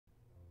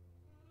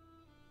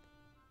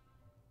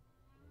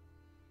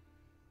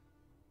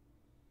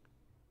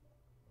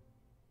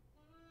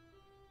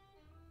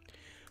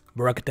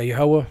Barakatah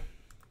Yahweh,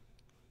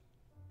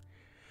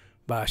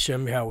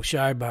 Ba'Hashem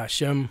Yahushai,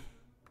 Ba'Hashem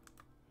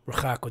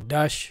Ruach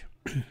HaKodesh.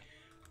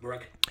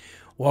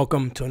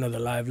 Welcome to another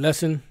live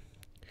lesson.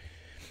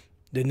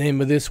 The name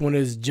of this one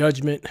is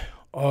Judgment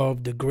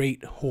of the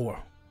Great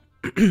Whore.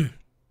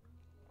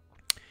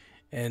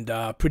 And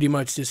pretty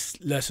much this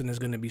lesson is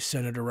going to be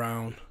centered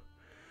around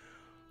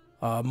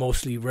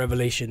mostly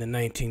Revelation, the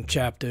 19th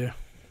chapter.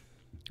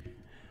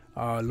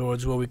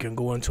 Lord's will, we can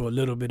go into a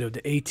little bit of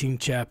the 18th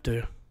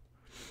chapter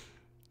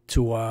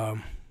to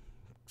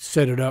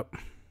set it up.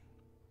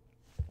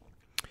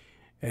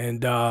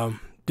 And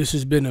this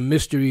has been a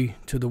mystery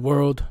to the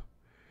world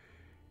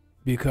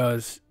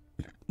because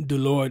the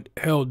Lord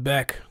held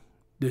back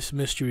this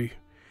mystery.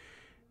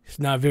 It's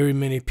not very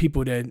many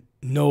people that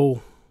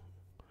know.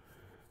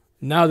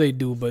 Now they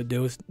do, but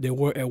there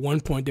were at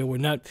one point there were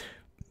not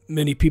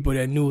many people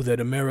that knew that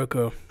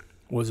America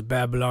was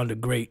Babylon the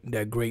Great,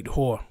 that great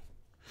whore.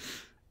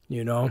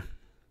 You know,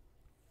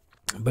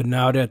 but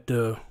now that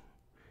the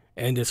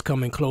end is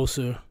coming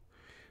closer,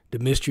 the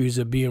mysteries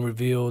are being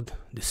revealed,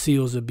 the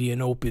seals are being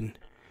opened.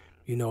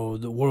 You know,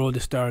 the world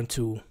is starting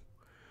to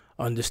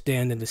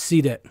understand and to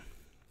see that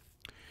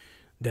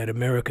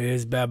America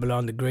is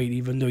Babylon the Great,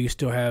 even though you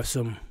still have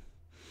some,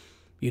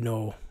 you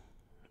know,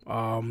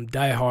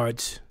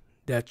 diehards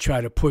that try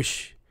to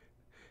push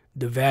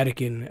the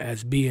Vatican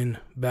as being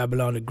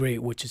Babylon the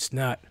Great, which it's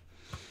not,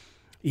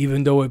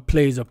 even though it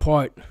plays a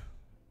part,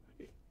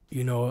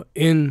 you know,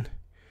 in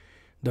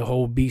the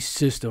whole beast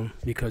system,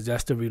 because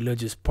that's the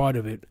religious part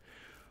of it.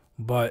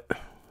 But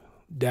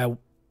that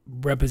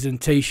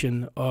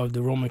representation of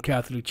the Roman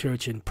Catholic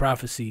Church in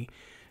prophecy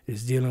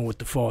is dealing with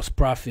the false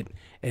prophet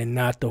and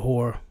not the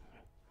whore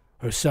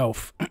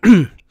herself.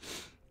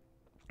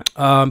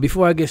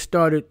 Before I get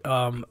started,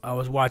 I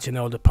was watching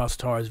Elder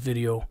Pastor's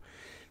video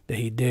that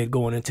he did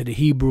going into the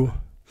Hebrew,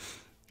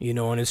 you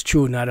know, and it's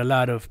true, not a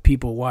lot of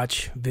people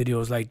watch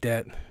videos like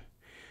that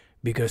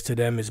because to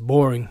them it's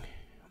boring,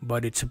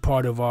 but it's a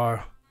part of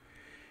our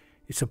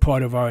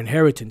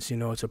inheritance, you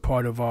know, it's a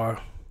part of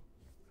our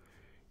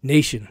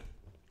nation,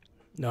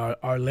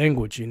 our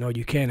language. You know,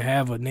 you can't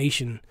have a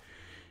nation,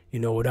 you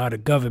know, without a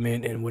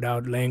government and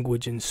without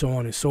language and so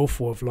on and so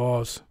forth,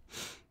 laws.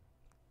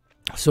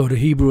 So the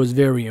Hebrew is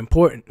very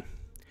important.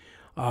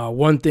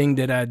 One thing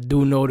that I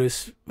do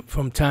notice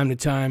from time to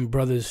time,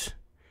 brothers,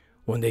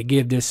 when they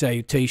give their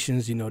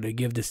salutations, you know, they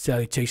give the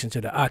salutation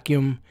to the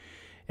Akim,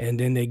 and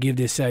then they give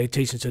their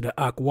salutation to the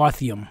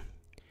Akwathium.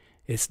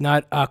 It's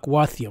not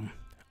Akwathium.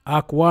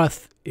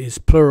 Akwath is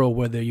plural,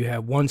 whether you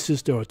have one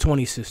sister or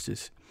 20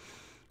 sisters.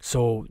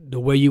 So the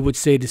way you would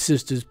say the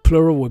sisters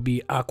plural would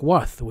be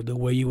Akwath, or the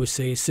way you would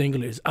say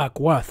singular is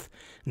Akwath,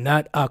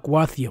 not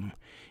Akwathium.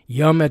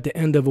 Yum at the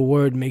end of a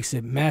word makes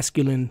it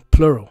masculine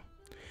plural.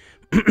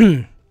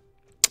 You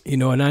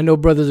know, and I know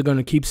brothers are going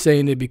to keep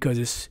saying it because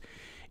it's,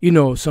 you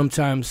know,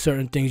 sometimes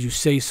certain things you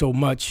say so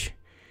much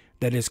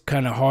that it's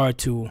kind of hard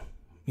to,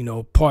 you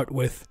know, part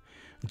with.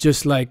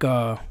 Just like,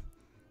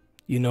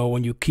 you know,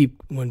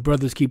 when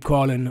brothers keep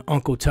calling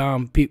Uncle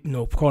Tom, you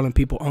know, calling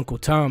people Uncle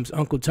Toms.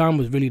 Uncle Tom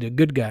was really the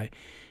good guy.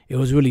 It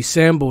was really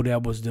Sambo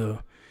that was the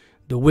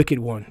wicked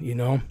one, you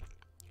know.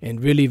 And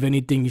really, if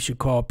anything, you should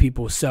call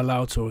people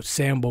sellouts or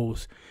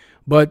Sambos.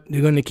 But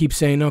they're going to keep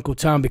saying Uncle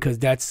Tom because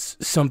that's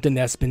something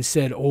that's been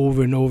said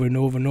over and over and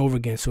over and over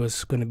again. So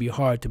it's going to be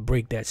hard to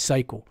break that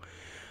cycle.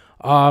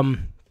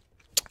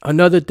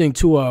 Another thing,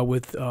 too,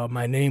 with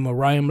my name,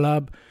 Arayam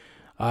Lab,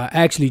 I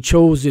actually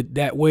chose it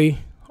that way.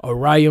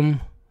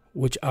 Arayam,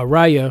 which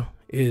Araya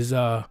is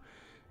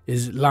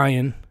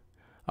lion.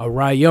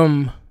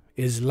 Arayam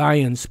is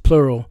lions,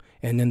 plural.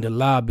 And then the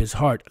Lab is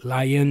heart,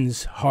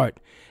 lion's heart.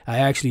 I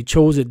actually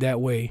chose it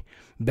that way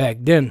back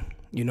then.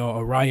 You know,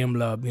 Arayam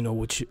Lab, you know,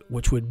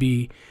 which would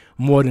be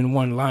more than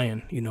one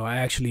lion. You know, I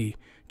actually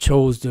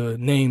chose the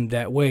name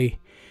that way.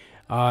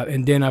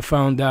 And then I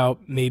found out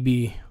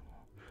maybe,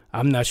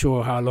 I'm not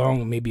sure how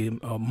long, maybe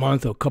a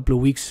month or a couple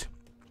of weeks,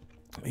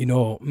 you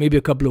know, maybe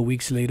a couple of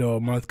weeks later or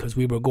a month, because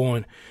we were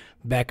going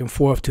back and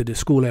forth to the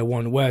school at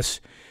One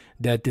West,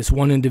 that this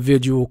one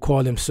individual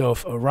called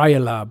himself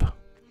Araya Lab.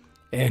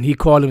 And he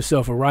called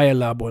himself Araya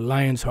Lab, or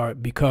Lion's Heart,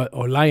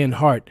 or Lion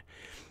Heart,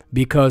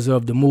 because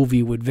of the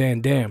movie with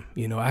Van Damme.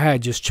 You know, I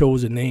had just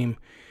chose a name.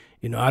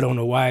 You know, I don't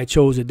know why I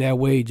chose it that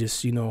way.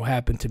 Just, you know,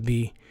 happened to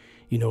be,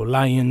 you know,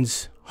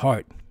 Lion's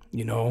Heart,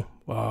 you know,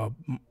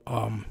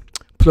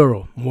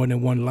 plural, more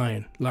than one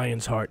lion,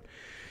 Lion's Heart.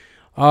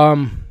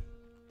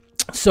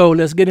 So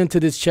let's get into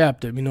this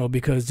chapter, you know,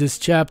 because this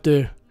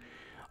chapter,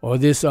 or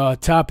this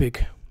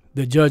topic,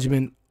 the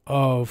judgment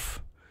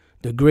of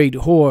the great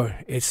whore,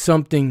 is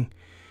something,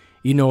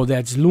 you know,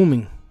 that's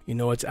looming. You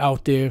know, it's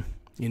out there.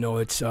 You know,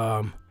 it's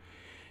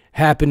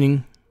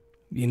happening.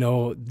 You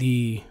know,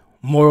 the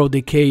moral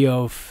decay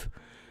of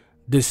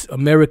this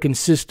American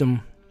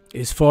system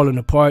is falling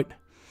apart.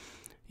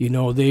 You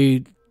know,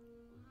 they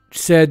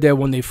said that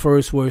when they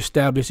first were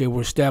established, they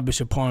were established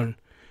upon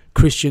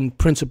Christian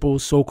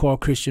principles,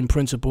 so-called Christian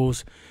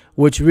principles,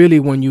 which really,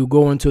 when you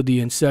go into the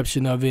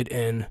inception of it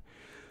and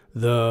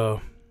the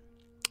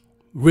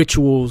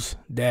rituals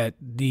that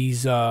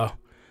these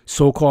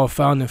so-called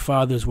founding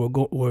fathers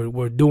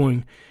were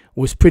doing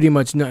was pretty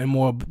much nothing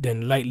more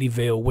than lightly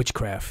veiled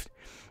witchcraft.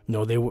 You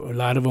know, a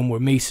lot of them were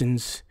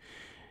Masons,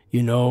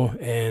 you know,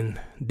 and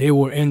they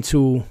were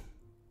into,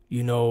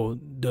 you know,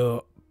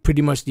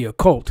 pretty much the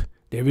occult.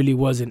 They really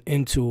wasn't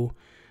into,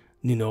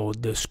 you know,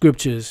 the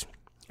scriptures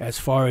as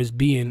far as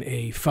being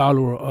a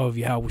follower of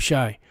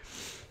Yahushai.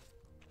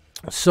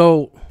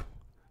 So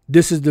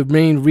this is the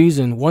main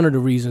reason, one of the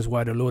reasons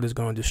why the Lord is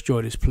going to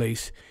destroy this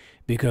place,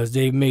 because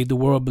they made the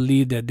world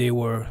believe that they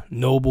were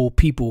noble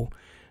people,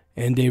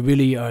 and they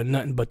really are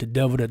nothing but the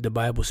devil that the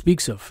Bible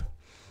speaks of.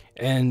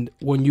 And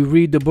when you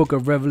read the book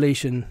of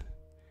Revelation,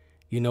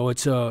 you know,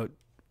 it's a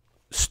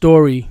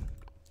story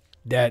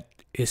that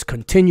is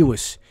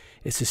continuous.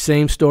 It's the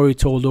same story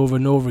told over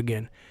and over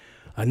again.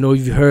 I know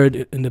you've heard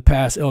in the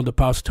past Elder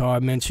Pastor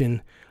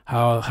mention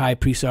how High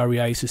Priest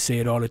Ariah used to say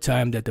it all the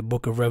time, that the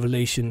book of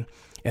Revelation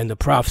and the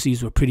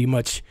prophecies were pretty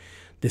much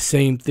the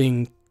same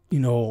thing, you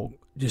know,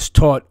 just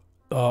taught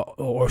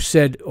or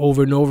said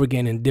over and over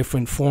again in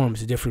different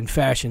forms, different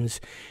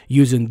fashions,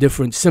 using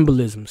different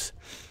symbolisms.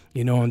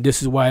 You know, and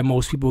this is why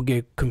most people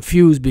get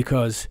confused,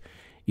 because,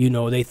 you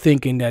know, they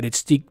thinking that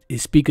it's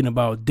speaking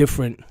about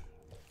different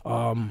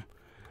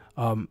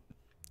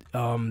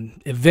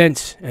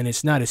events, and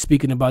it's not. It's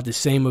speaking about the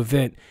same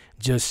event,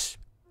 just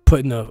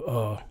putting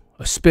a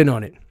spin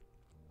on it.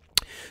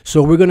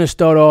 So we're going to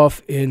start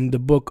off in the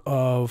book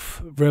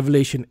of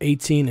Revelation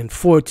 18 and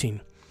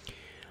 14.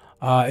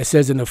 It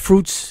says, "And the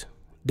fruits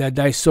that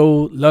thy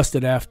soul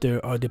lusted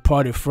after are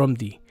departed from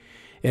thee,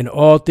 and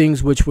all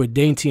things which were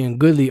dainty and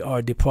goodly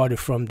are departed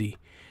from thee,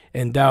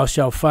 and thou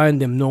shalt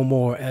find them no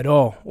more at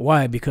all."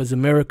 Why? Because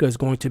America is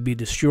going to be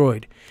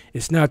destroyed.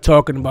 It's not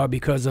talking about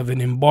because of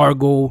an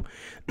embargo.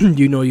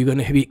 You know, you're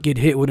going to get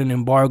hit with an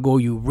embargo.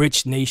 You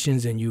rich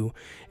nations and you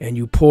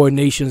poor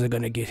nations are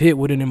going to get hit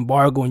with an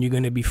embargo, and you're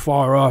going to be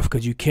far off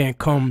because you can't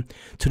come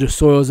to the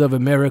soils of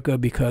America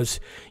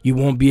because you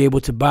won't be able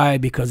to buy,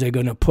 because they're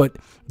going to put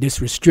this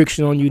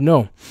restriction on you.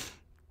 No.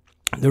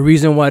 The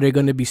reason why they're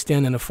going to be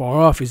standing afar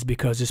off is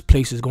because this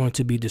place is going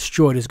to be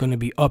destroyed. It's going to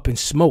be up in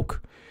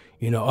smoke,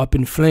 you know, up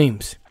in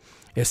flames.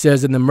 It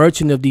says, "And the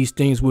merchant of these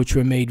things which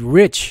were made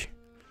rich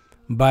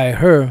by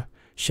her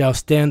shall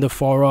stand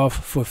afar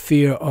off for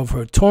fear of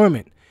her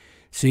torment."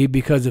 See,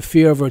 because the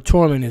fear of her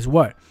torment is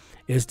what?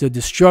 It's the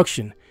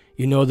destruction.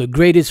 You know, the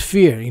greatest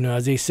fear, you know,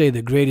 as they say,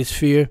 the greatest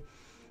fear,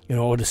 you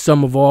know, or the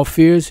sum of all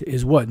fears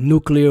is what?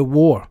 Nuclear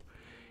war.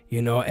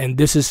 You know, and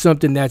this is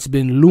something that's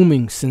been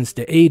looming since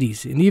the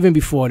 80s, and even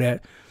before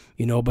that,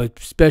 you know, but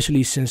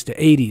especially since the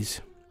 80s,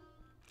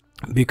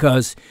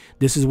 because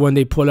this is when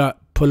they put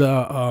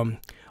a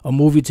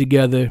movie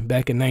together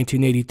back in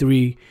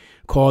 1983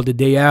 called The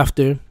Day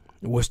After,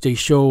 which they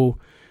show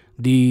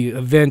the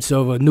events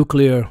of a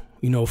nuclear,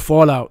 you know,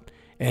 fallout,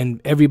 and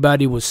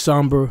everybody was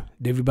somber,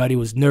 everybody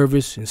was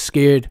nervous and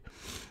scared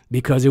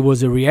because it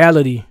was a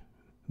reality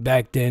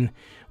back then.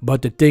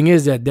 But the thing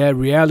is that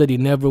reality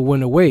never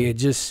went away. It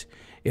just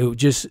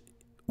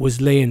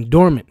was laying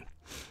dormant,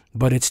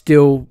 but it's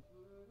still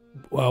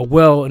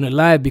well and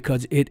alive,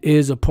 because it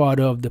is a part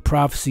of the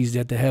prophecies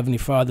that the Heavenly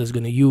Father is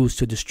going to use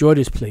to destroy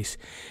this place.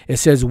 It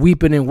says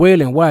weeping and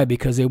wailing. Why?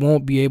 Because they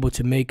won't be able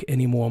to make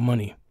any more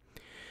money.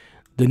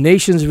 The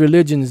nation's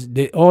religions,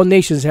 all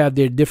nations have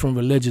their different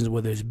religions,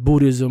 whether it's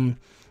Buddhism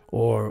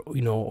or,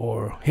 you know,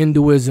 or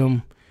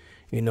Hinduism,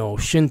 you know,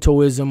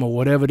 Shintoism, or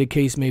whatever the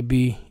case may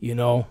be, you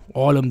know,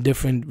 all them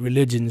different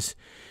religions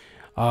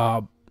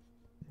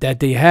that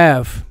they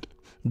have,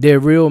 their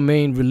real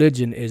main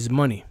religion is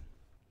money.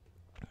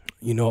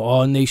 You know,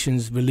 all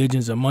nations'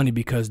 religions are money,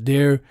 because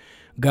their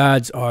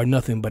gods are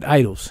nothing but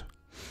idols.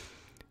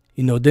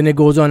 You know, then it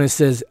goes on and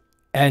says,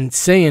 "And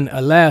saying,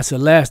 alas,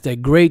 alas,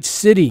 that great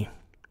city,"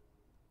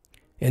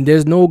 and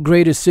there's no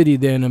greater city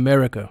there in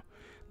America,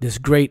 this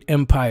great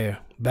empire,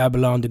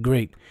 Babylon the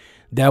Great,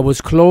 "that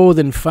was clothed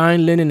in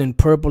fine linen and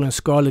purple and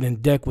scarlet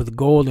and decked with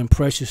gold and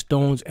precious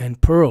stones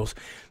and pearls."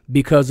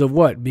 Because of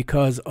what?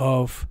 Because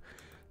of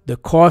the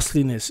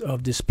costliness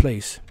of this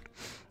place.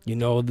 You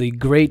know, the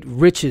great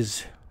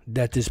riches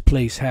that this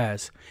place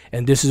has.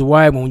 And this is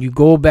why when you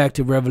go back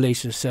to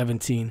Revelation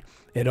 17,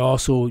 it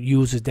also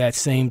uses that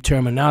same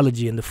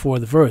terminology in the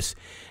 4th verse.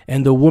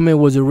 "And the woman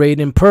was arrayed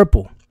in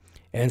purple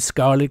and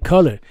scarlet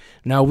color."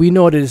 Now we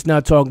know that it's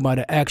not talking about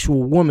an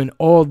actual woman,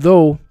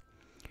 although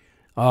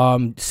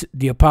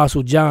the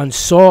Apostle John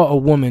saw a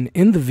woman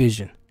in the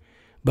vision,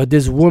 but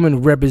this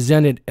woman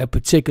represented a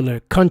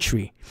particular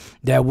country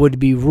that would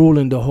be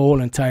ruling the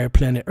whole entire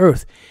planet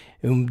Earth.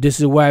 And this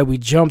is why we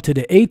jump to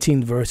the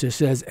 18th verse. It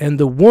says, "And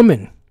the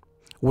woman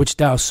which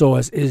thou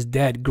sawest is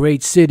that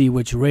great city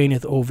which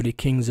reigneth over the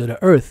kings of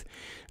the earth."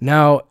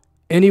 Now,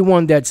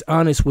 anyone that's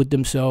honest with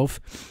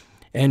themselves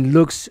and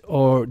looks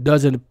or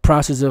does a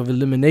process of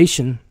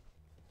elimination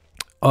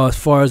as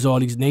far as all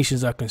these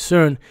nations are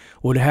concerned,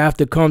 would have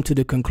to come to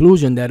the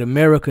conclusion that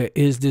America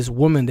is this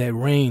woman that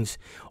reigns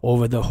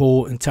over the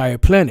whole entire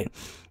planet.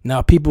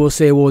 Now, people will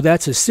say, well,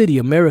 that's a city.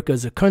 America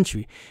is a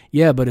country.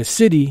 Yeah, but a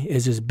city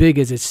is as big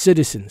as its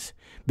citizens.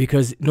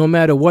 because no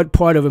matter what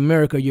part of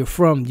America you're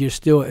from, you're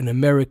still an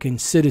American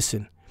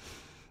citizen.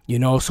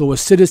 So a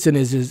citizen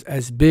is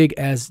as big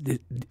as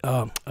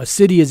a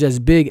city is as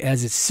big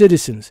as its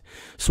citizens.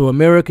 So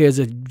America is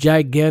a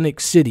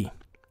gigantic city,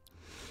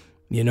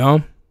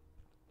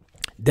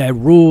 that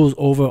rules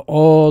over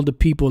all the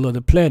people of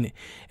the planet.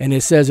 And it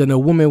says, and a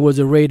woman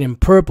was arrayed in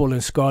purple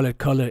and scarlet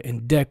color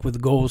and decked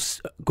with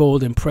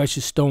gold and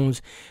precious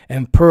stones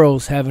and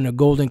pearls, having a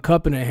golden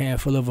cup in her hand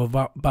full of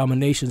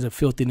abominations and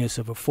filthiness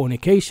of a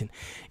fornication.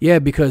 Yeah,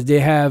 because they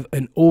have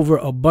an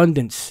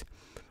overabundance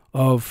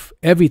of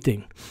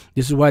everything.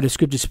 This is why the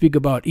scriptures speak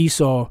about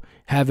Esau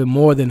having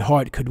more than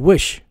heart could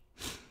wish,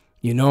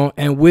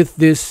 and with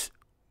this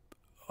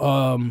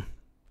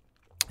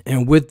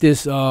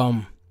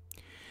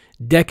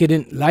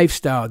decadent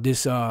lifestyle,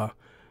 this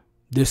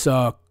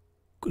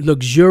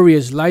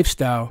luxurious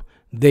lifestyle,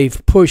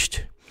 they've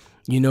pushed,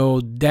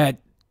 that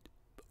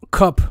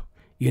cup,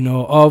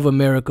 of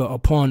America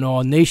upon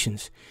all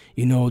nations,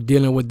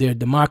 dealing with their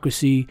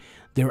democracy,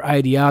 their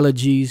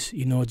ideologies,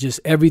 just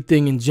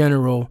everything in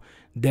general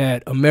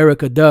that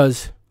America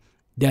does,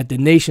 that the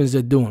nations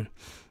are doing.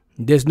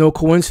 There's no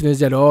coincidence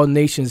that all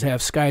nations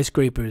have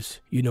skyscrapers,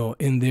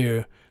 in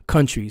their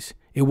countries.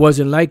 It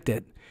wasn't like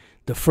that.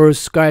 The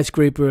first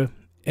skyscraper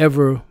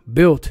ever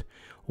built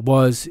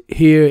was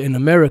here in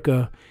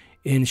America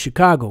in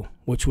Chicago,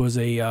 which was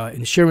a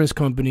insurance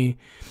company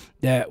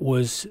that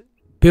was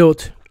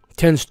built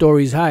 10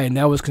 stories high, and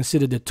that was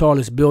considered the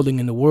tallest building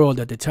in the world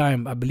at the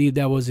time. I believe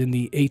that was in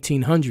the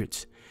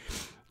 1800s,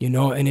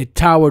 and it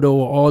towered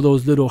over all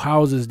those little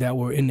houses that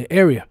were in the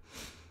area.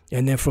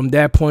 And then from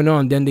that point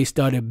on, then they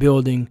started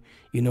building,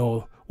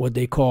 what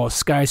they call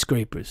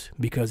skyscrapers,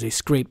 because they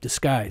scraped the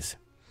skies.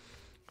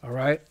 All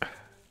right.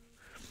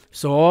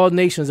 So all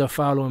nations are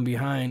following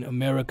behind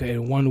America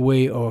in one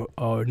way or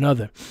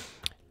another.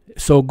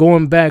 So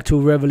going back to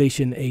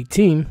Revelation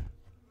 18,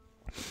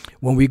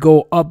 when we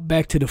go up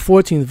back to the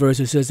 14th verse,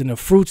 it says, and the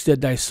fruits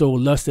that thy soul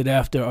lusted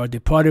after are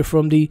departed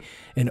from thee,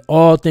 and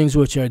all things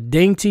which are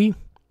dainty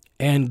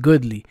and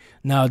goodly.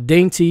 Now,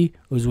 dainty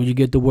is where you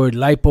get the word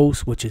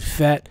lipos, which is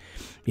fat.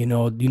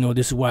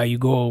 This is why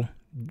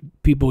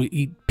people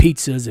eat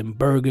pizzas and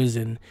burgers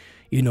and,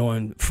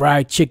 and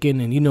fried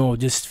chicken and,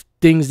 just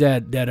things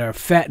that are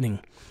fattening.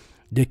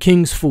 The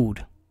king's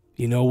food,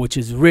 which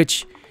is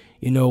rich,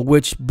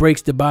 which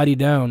breaks the body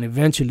down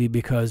eventually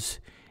because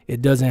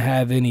it doesn't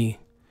have any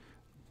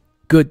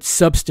good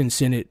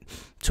substance in it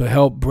to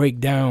help break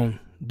down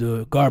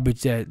the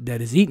garbage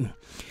that is eaten.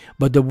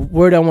 But the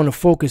word I want to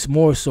focus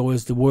more so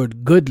is the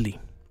word goodly.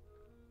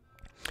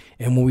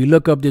 And when we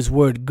look up this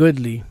word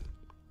goodly,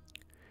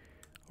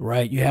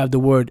 right, you have the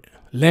word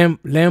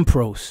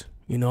lampros.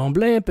 I'm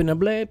lamping,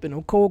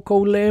 I'm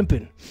cold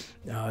lamping.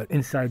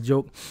 Inside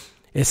joke.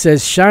 It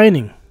says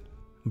shining,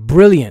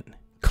 brilliant,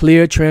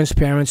 clear,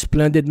 transparent,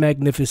 splendid,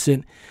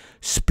 magnificent,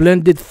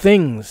 splendid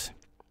things.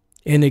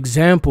 An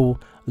example,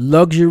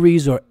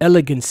 luxuries or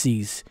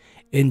elegancies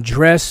in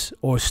dress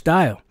or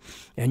style.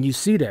 And you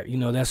see that,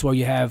 that's why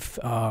you have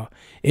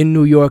in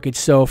New York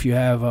itself, you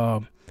have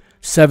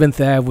 7th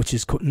Ave, which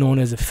is known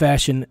as a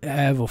fashion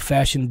Ave or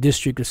fashion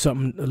district or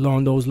something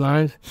along those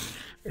lines.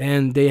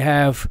 And they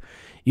have,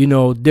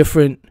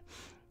 different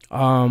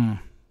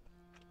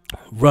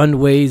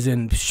runways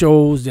and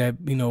shows that,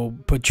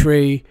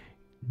 portray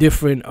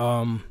different,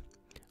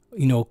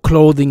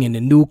 clothing and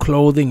the new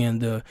clothing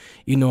and the,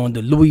 and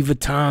the Louis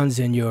Vuittons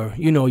and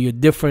your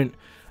different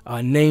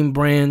name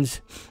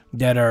brands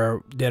that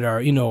are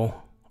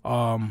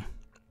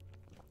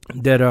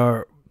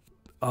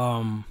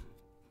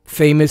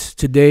famous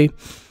today.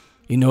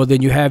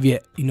 Then you have your,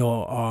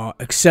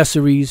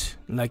 accessories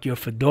like your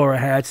fedora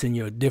hats and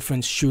your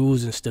different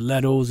shoes and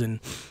stilettos and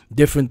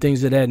different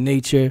things of that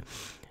nature.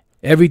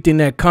 Everything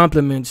that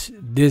complements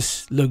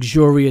this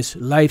luxurious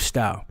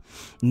lifestyle.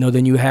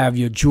 Then you have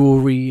your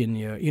jewelry and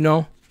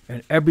your,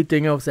 and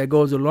everything else that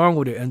goes along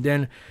with it. And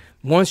then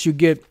once you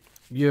get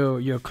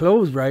your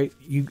clothes right,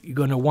 you're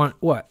going to want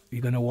what?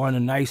 You're going to want a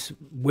nice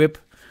whip,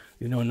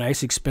 a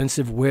nice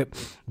expensive whip.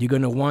 You're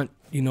going to want,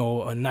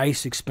 a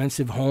nice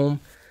expensive home.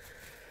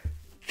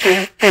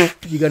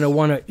 You're going to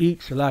want to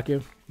eat,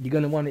 Shalakia. You're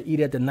going to want to eat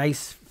at the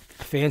nice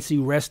fancy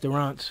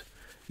restaurants,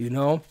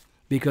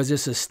 because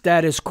it's a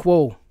status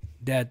quo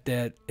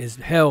that is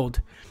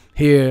held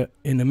here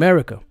in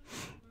America.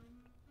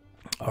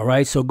 All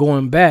right, so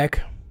going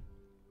back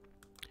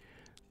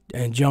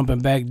and jumping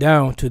back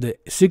down to the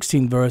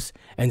 16th verse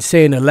and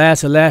saying,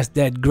 alas, alas,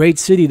 that great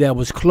city that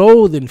was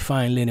clothed in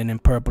fine linen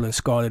and purple and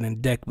scarlet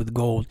and decked with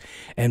gold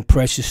and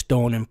precious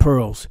stone and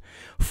pearls.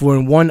 For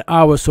in 1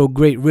 hour so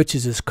great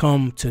riches is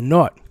come to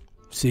naught.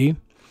 See?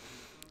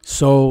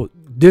 So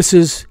this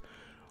is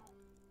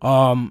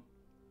the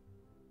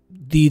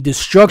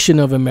destruction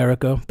of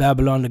America,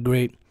 Babylon the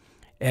Great.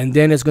 And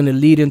then it's going to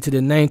lead into the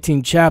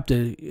 19th chapter.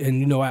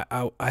 And,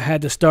 I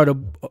had to start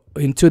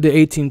into the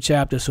 18th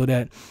chapter so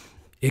that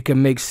it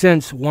can make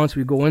sense once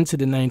we go into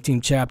the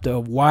 19th chapter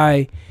of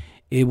why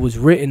it was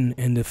written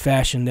in the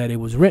fashion that it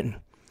was written.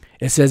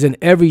 It says, and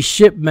every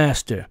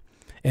shipmaster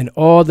And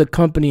all the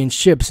company and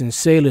ships and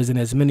sailors and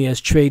as many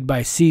as trade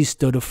by sea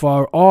stood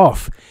afar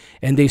off.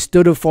 And they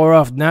stood afar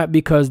off not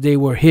because they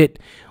were hit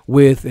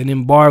with an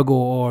embargo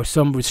or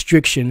some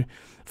restriction,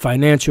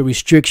 financial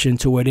restriction,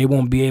 to where they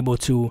won't be able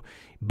to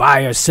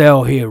buy or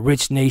sell here,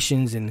 rich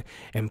nations and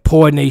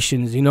poor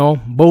nations, you know,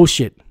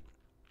 bullshit.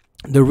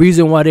 The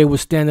reason why they were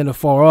standing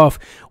afar off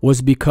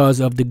was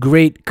because of the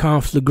great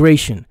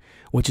conflagration,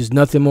 which is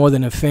nothing more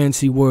than a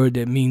fancy word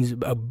that means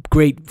a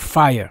great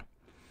fire.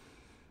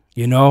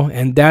 You know,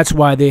 and that's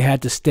why they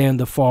had to stand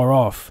afar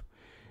off.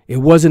 It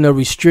wasn't a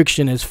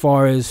restriction as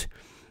far as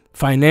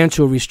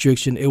financial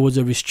restriction. It was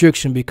a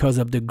restriction because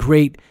of the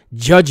great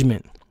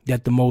judgment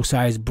that the Most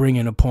High is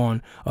bringing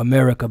upon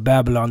America,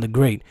 Babylon the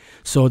Great.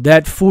 So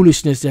that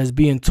foolishness that's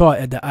being taught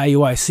at the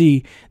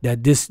IUIC,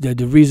 that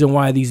the reason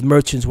why these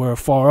merchants were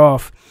far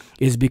off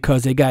is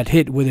because they got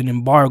hit with an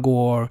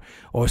embargo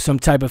or some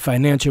type of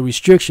financial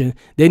restriction.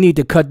 They need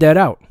to cut that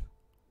out.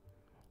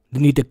 They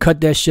need to cut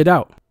that shit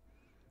out.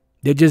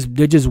 They're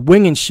just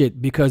winging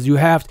shit, because you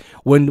have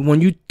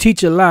when you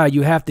teach a lie,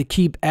 you have to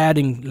keep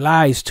adding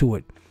lies to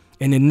it,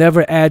 and it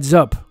never adds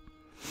up.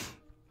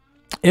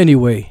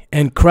 Anyway,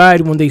 and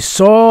cried when they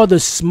saw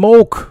the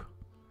smoke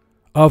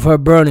of her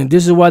burning.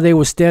 This is why they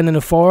were standing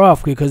afar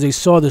off, because they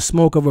saw the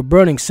smoke of her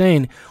burning,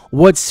 saying,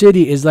 what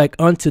city is like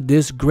unto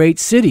this great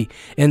city?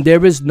 And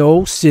there is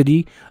no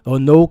city or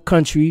no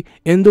country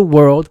in the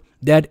world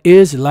that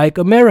is like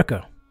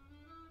America,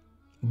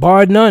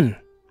 bar none.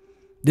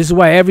 This is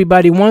why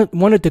everybody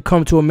wanted to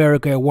come to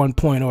America at one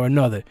point or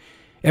another.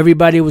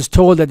 Everybody was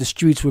told that the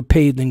streets were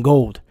paved in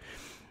gold.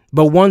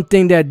 But one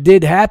thing that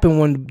did happen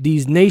when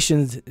these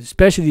nations,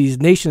 especially these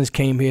nations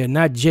came here,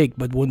 not Jake,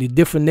 but when the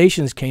different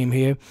nations came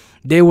here,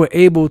 they were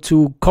able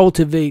to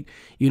cultivate,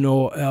 you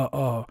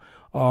know,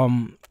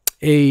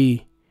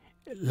 a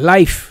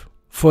life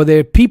for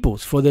their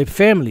peoples, for their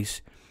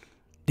families.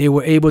 They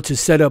were able to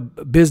set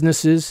up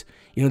businesses.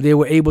 You know, they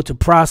were able to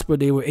prosper.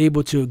 They were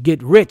able to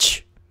get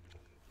rich.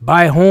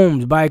 Buy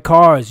homes, buy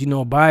cars, you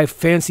know, buy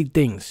fancy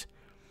things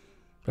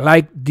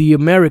like the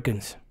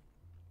Americans.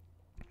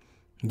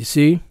 You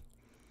see?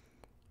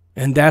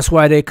 And that's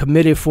why they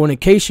committed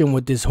fornication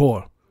with this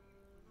whore.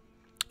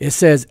 It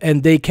says,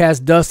 and they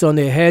cast dust on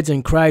their heads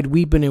and cried,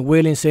 weeping and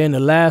wailing, saying,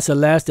 alas,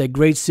 alas, that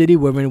great city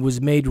wherein it was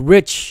made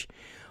rich,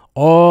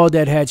 all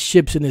that had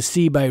ships in the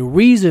sea by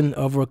reason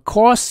of her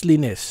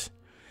costliness.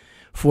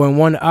 For in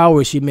 1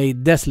 hour she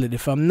made desolate.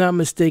 If I'm not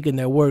mistaken,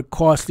 that word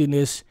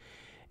costliness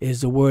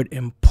is the word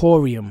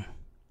emporium.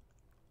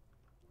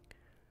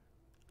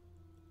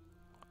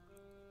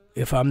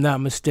 If I'm not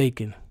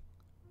mistaken.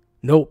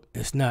 Nope,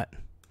 it's not.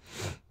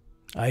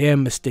 I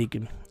am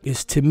mistaken.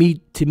 It's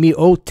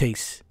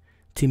timiotes.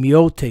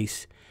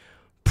 Timiotes.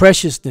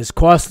 Preciousness,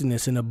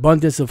 costliness, and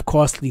abundance of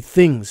costly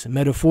things.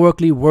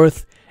 Metaphorically,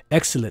 worth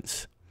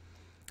excellence.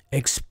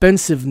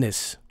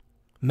 Expensiveness.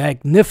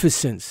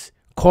 Magnificence.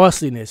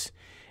 Costliness.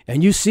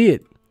 And you see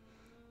it.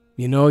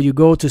 You know, you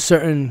go to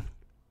certain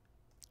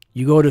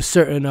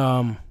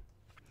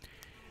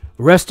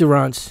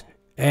restaurants,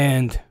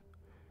 and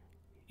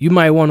you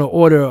might want to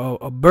order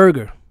a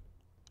burger.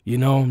 You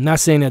know, I'm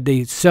not saying that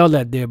they sell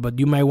that there, but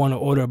you might want to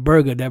order a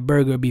burger. That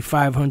burger would be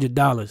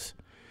 $500.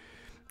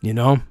 You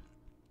know,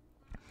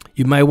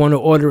 you might want to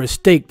order a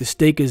steak. The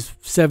steak is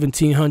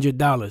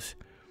 $1,700.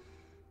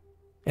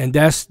 And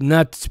that's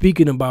not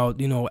speaking about,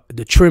 you know,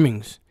 the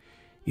trimmings,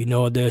 you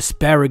know, the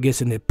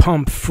asparagus and the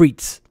pommes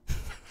frites.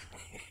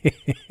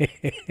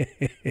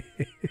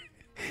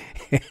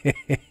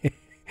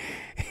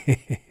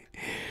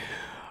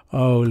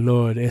 Oh,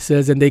 Lord. It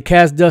says, and they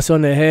cast dust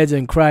on their heads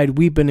and cried,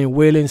 weeping and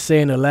wailing,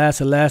 saying, alas,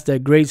 alas,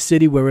 that great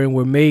city wherein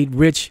were made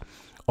rich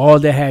all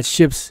that had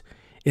ships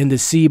in the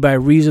sea by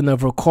reason of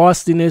her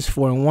costliness.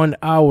 For in 1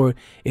 hour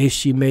is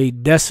she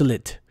made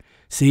desolate.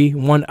 See,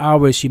 1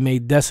 hour is she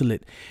made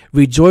desolate.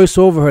 Rejoice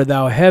over her,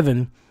 thou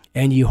heaven,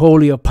 and ye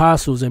holy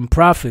apostles and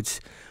prophets,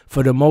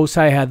 for the Most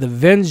High hath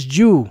avenged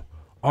you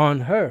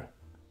on her.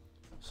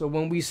 So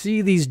when we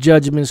see these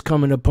judgments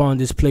coming upon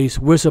this place,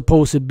 we're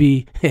supposed to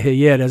be,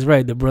 yeah, that's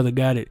right, the brother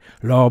got it,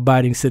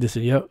 law-abiding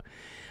citizen, yep.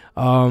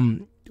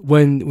 When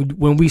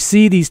we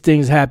see these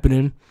things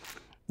happening,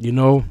 you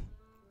know,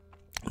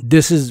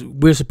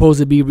 we're supposed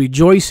to be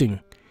rejoicing,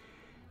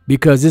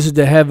 because this is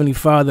the Heavenly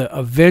Father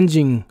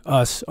avenging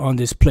us on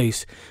this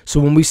place. So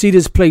when we see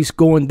this place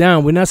going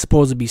down, we're not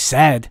supposed to be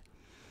sad.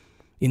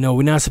 You know,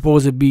 we're not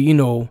supposed to be, you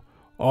know,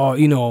 or,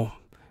 you know,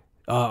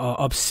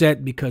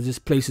 upset because this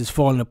place is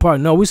falling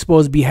apart. No, we're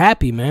supposed to be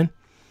happy, man.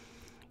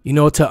 You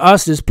know, to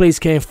us, this place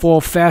can't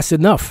fall fast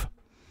enough.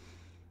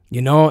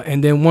 You know,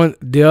 and then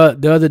the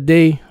other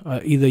day,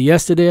 either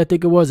yesterday, I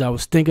think it was, I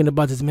was thinking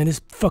about this, man,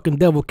 this fucking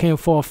devil can't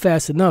fall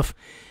fast enough.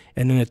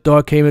 And then a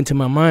thought came into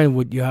my mind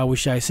with Yahweh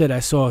Shai said, I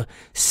saw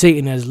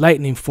Satan as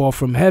lightning fall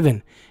from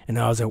heaven. And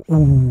I was like,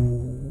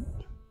 ooh,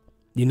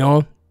 you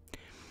know,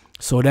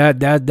 so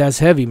that's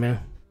heavy, man.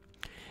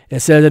 It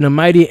says, and a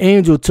mighty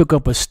angel took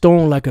up a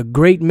stone like a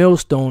great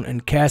millstone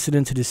and cast it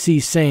into the sea,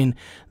 saying,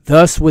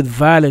 thus with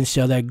violence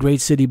shall that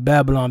great city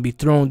Babylon be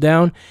thrown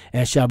down,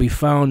 and shall be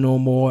found no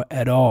more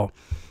at all.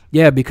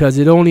 Yeah, because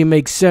it only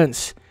makes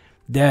sense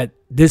that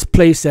this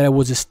place that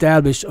was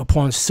established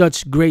upon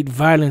such great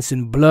violence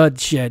and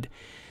bloodshed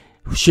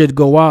should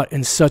go out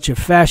in such a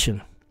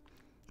fashion,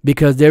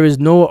 because there is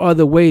no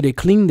other way to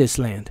clean this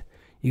land.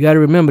 You got to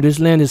remember, this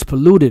land is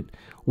polluted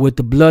with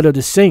the blood of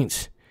the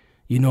saints,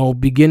 you know,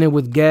 beginning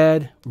with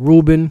Gad,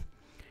 Reuben,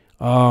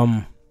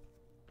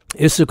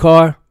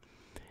 Issachar,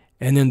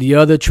 and then the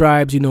other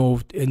tribes, you know,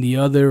 in the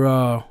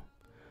other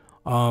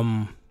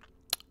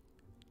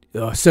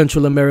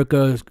Central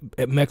America,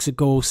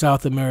 Mexico,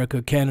 South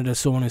America, Canada,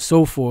 so on and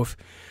so forth.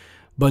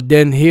 But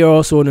then here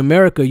also in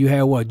America, you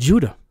had what?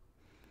 Judah,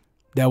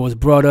 that was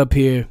brought up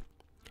here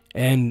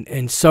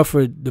and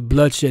suffered the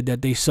bloodshed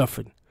that they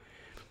suffered.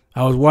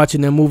 I was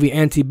watching that movie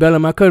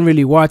Antebellum. I couldn't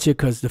really watch it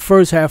because the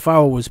first half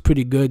hour was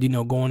pretty good, you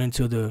know, going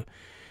into the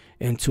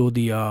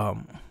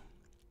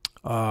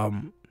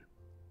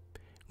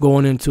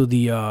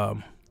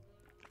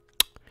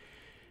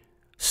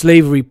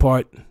slavery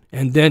part,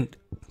 and then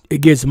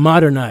it gets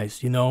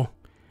modernized, you know,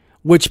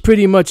 which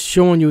pretty much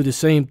showing you the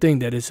same thing,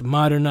 that it's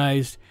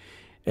modernized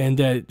and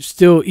that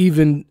still,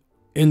 even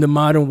in the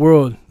modern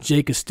world,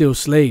 Jake is still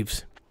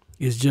slaves.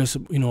 It's just,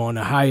 you know, on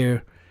a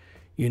higher,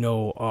 you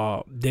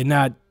know, they're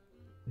not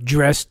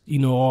dressed, you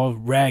know, all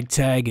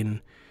ragtag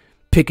and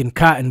picking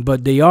cotton,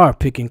 but they are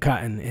picking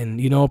cotton.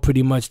 And, you know,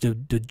 pretty much the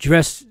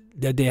dress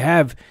that they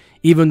have,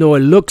 even though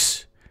it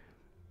looks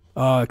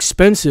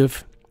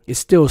expensive, it's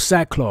still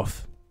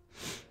sackcloth.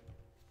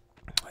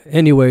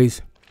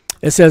 Anyways,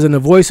 it says, "And the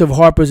voice of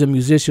harpers and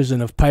musicians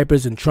and of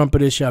pipers and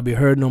trumpeters shall be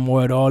heard no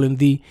more at all in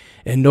thee,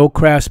 and no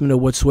craftsman of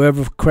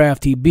whatsoever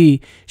craft he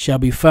be shall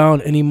be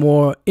found any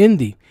more in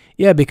thee."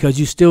 Yeah, because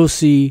you still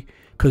see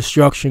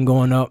construction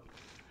going up.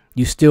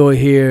 You still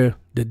hear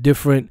the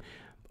different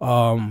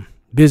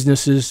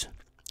businesses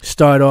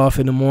start off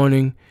in the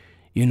morning,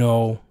 you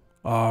know,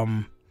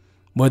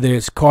 whether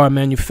it's car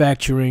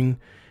manufacturing,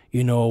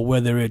 you know,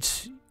 whether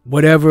it's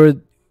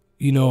whatever,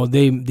 you know,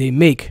 they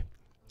make,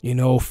 you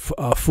know,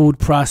 food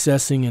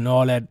processing and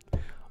all that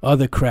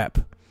other crap.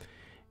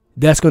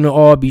 That's going to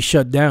all be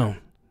shut down.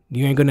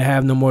 You ain't going to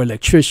have no more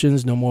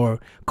electricians, no more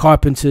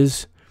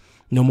carpenters,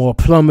 no more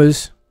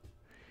plumbers.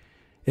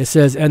 It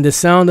says, "And the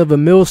sound of a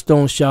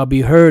millstone shall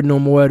be heard no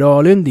more at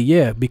all in thee."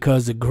 Yeah,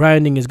 because the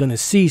grinding is going to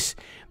cease,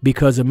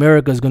 because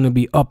America is going to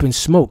be up in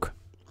smoke.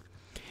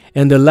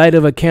 "And the light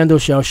of a candle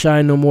shall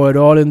shine no more at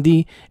all in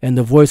thee, and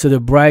the voice of the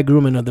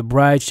bridegroom and of the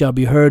bride shall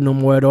be heard no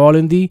more at all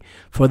in thee,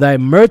 for thy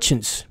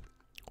merchants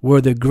were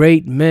the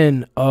great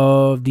men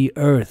of the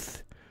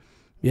earth."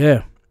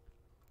 Yeah.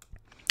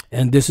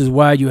 And this is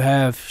why you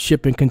have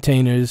shipping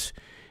containers.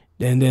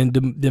 And then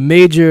the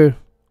major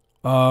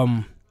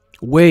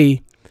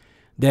way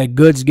that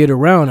goods get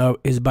around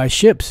is by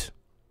ships.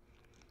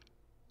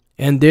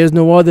 And there's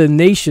no other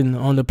nation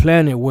on the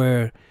planet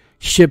where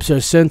ships are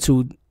sent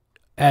to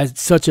at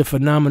such a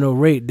phenomenal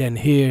rate than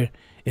here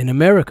in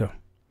America.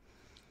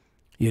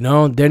 You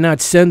know, they're not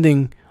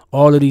sending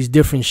all of these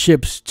different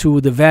ships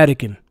to the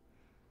Vatican.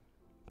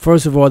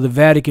 First of all, the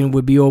Vatican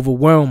would be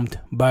overwhelmed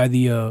by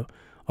the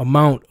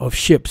amount of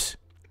ships,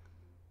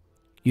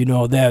 you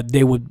know, that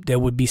they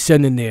would be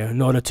sending there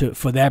in order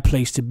for that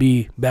place to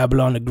be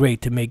Babylon the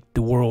Great, to make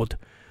the world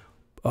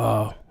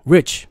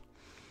rich.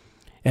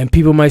 And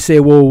people might say,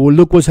 well,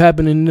 look what's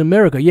happening in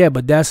America. Yeah,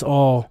 but that's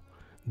all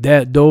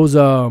that those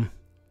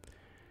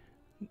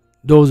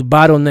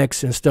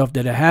bottlenecks and stuff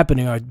that are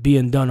happening are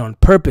being done on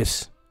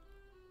purpose.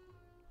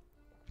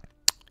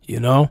 You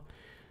know,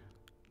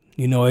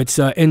 it's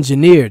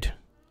engineered.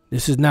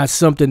 This is not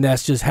something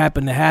that's just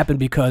happened to happen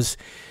because,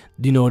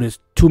 you know, there's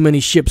too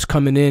many ships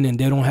coming in and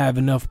they don't have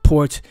enough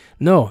ports.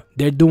 No,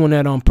 they're doing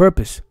that on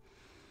purpose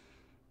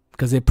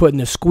because they're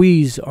putting a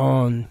squeeze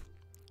on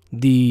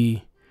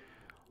the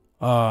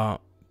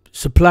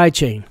supply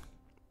chain.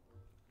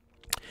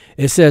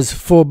 It says,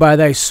 "For by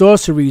thy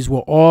sorceries were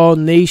all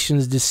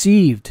nations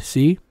deceived."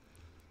 See?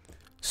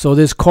 So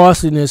this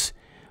costliness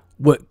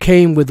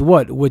came with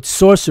what? With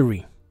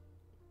sorcery.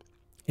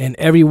 And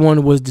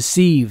everyone was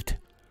deceived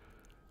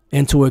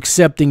into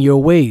accepting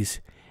your ways.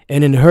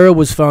 And in her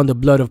was found the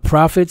blood of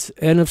prophets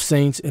and of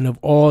saints and of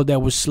all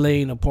that was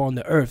slain upon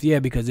the earth. Yeah,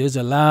 because there's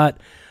a lot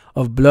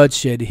of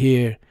bloodshed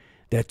here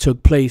that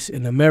took place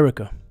in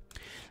America.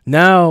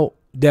 Now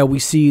that we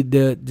see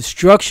the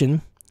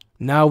destruction,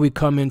 now we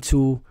come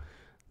into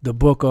the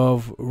book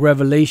of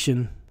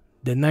Revelation,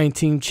 the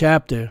 19th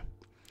chapter,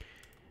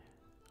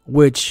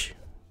 which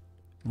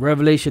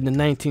Revelation, the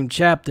 19th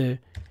chapter,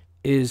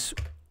 is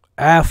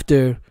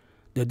after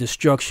the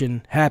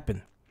destruction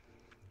happened.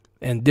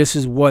 And this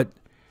is what,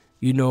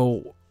 you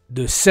know,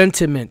 the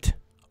sentiment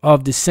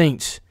of the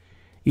saints,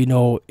 you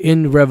know,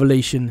 in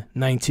Revelation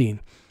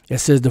 19. It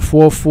says the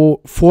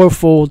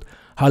fourfold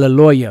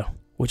hallelujah,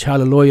 which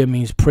hallelujah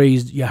means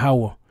praise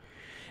Yahweh.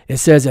 It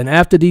says, "And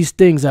after these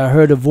things I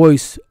heard a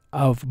voice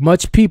of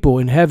much people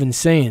in heaven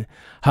saying,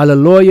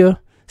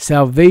 Hallelujah,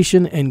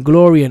 salvation and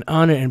glory and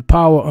honor and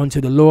power unto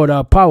the Lord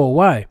our power."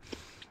 Why?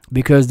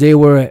 Because they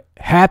were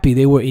happy,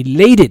 they were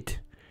elated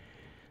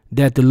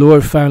that the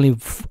Lord finally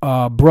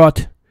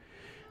brought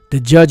the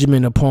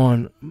judgment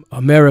upon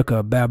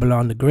America,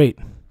 Babylon the Great.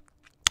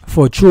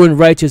 For true and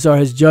righteous are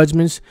his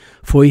judgments,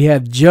 for he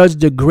hath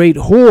judged the great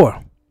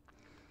whore.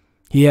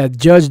 He hath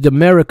judged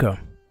America,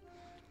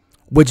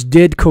 which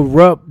did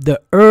corrupt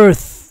the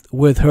earth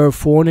with her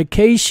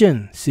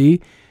fornication. See,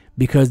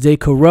 because they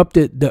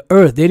corrupted the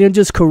earth. They didn't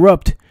just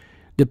corrupt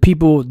the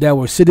people that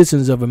were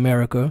citizens of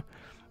America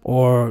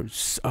or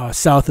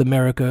South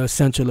America,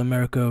 Central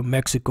America,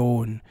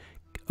 Mexico, and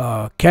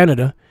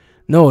Canada.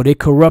 No, they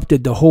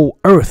corrupted the whole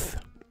earth.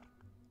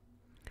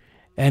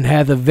 And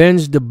hath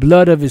avenged the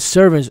blood of his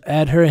servants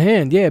at her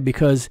hand. Yeah,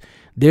 because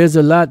there's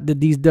a lot that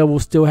these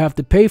devils still have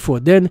to pay for.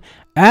 Then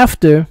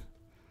after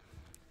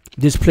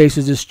this place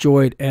is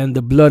destroyed and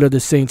the blood of the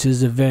saints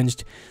is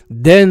avenged,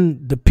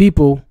 then the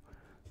people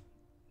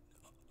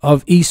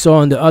of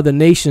Esau and the other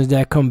nations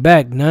that come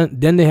back,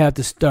 then they have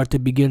to start to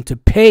begin to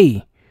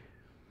pay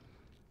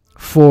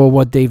for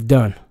what they've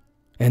done.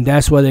 And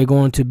that's why they're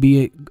going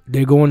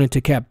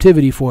into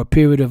captivity for a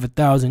period of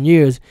 1,000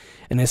 years.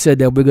 And it said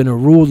that we're going to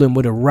rule them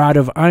with a rod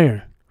of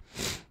iron.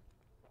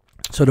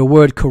 So the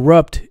word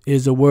corrupt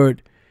is the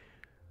word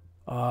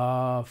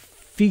fihido.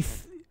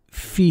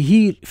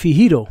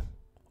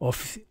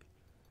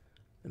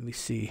 Let me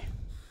see.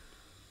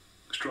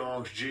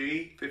 Strong's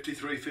G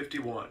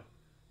 5351.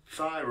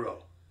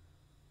 Thyro.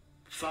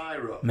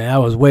 Man, I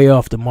was way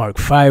off the mark.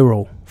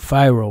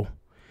 Phyro.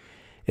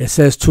 It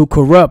says to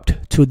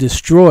corrupt, to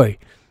destroy.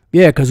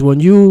 Yeah, because when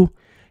you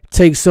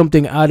take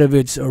something out of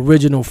its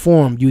original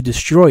form, you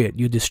destroy it,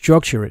 you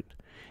destructure it.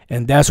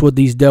 And that's what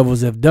these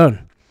devils have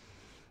done.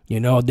 You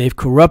know, they've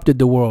corrupted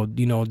the world.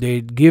 You know,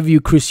 they give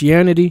you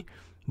Christianity,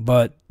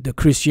 but the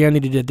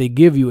Christianity that they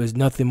give you is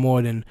nothing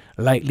more than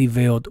lightly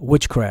veiled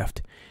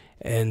witchcraft.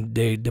 And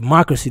the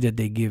democracy that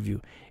they give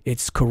you,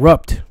 it's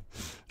corrupt.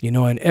 You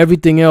know, and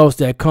everything else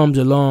that comes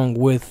along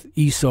with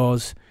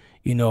Esau's,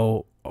 you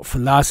know,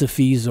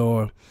 philosophies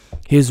or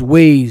his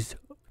ways,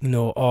 you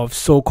know, of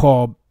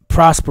so-called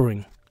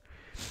prospering.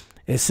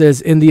 It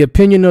says, in the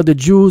opinion of the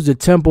Jews, the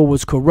temple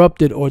was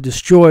corrupted or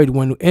destroyed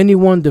when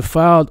anyone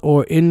defiled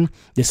or in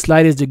the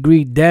slightest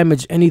degree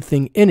damaged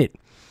anything in it,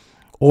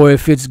 or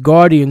if its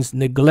guardians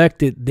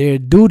neglected their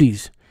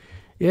duties.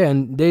 Yeah,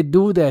 and they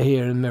do that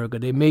here in America.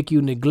 They make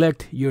you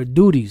neglect your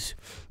duties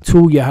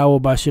to Yahweh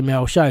B'Shem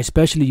Yahushai,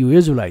 especially you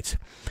Israelites,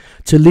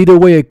 to lead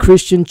away a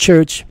Christian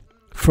church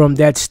from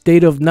that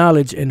state of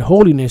knowledge and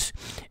holiness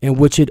in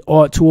which it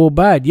ought to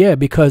abide. Yeah,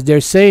 because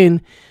they're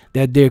saying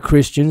that they're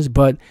Christians,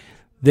 but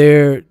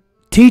their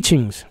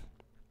teachings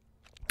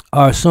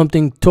are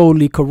something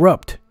totally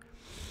corrupt.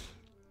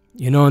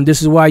 You know, and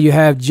this is why you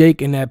have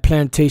Jake in that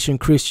plantation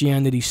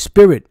Christianity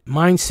spirit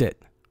mindset.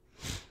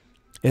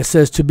 It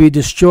says to be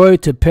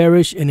destroyed, to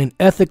perish, in an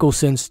ethical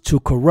sense, to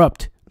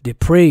corrupt,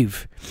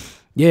 deprave.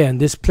 Yeah, and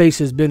this place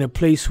has been a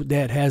place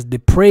that has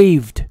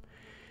depraved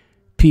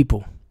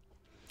people.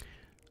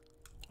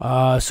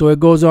 So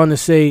it goes on to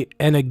say,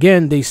 and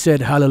again they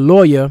said,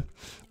 hallelujah,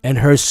 and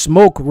her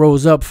smoke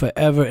rose up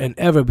forever and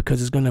ever,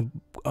 because it's going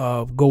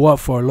to go up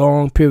for a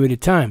long period of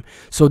time.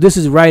 So this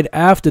is right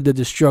after the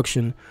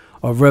destruction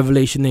of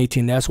Revelation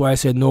 18. That's why I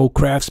said no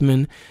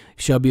craftsman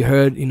shall be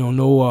heard, you know,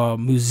 no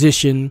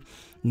musician,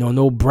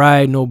 no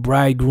bride, no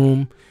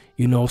bridegroom,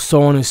 you know,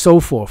 so on and so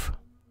forth.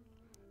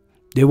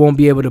 They won't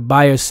be able to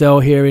buy or sell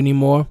here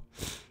anymore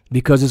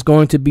because it's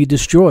going to be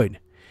destroyed.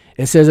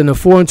 It says, and the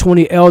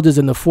 24 elders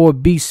and the 4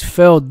 beasts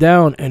fell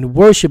down and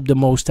worshipped the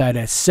Most High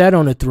that sat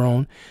on the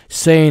throne,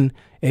 saying,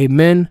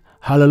 Amen,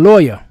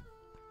 Hallelujah.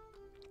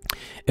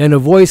 And a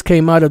voice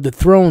came out of the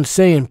throne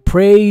saying,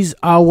 praise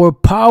our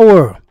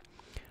power,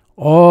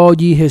 all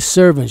ye his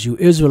servants, you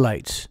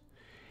Israelites,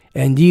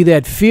 and ye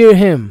that fear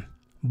him,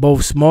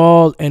 both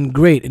small and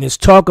great. And it's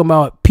talking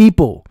about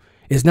people.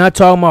 It's not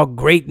talking about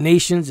great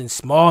nations and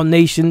small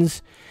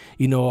nations,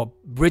 you know,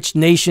 rich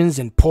nations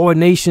and poor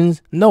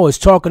nations. No, it's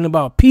talking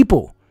about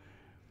people.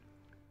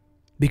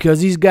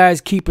 Because these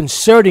guys keep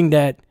inserting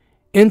that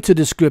into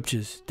the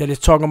scriptures, that it's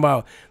talking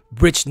about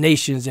rich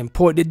nations and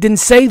poor. It didn't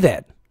say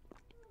that.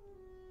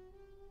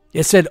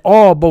 It said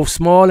all, both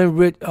small and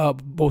rich,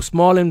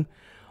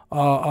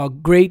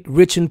 great,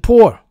 rich and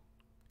poor.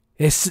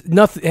 It's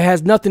nothing. It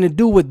has nothing to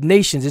do with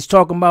nations. It's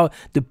talking about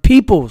the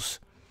peoples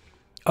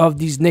of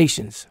these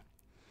nations.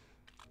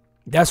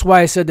 That's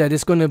why I said that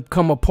it's going to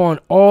come upon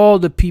all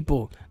the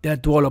people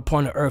that dwell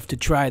upon the earth to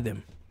try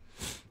them.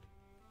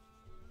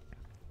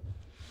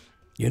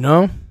 You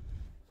know?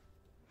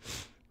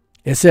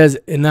 It says,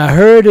 and I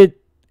heard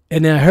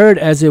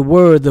as it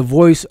were the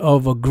voice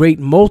of a great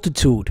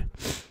multitude,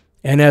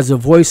 and as a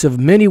voice of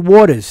many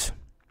waters,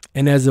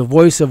 and as a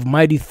voice of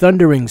mighty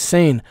thundering,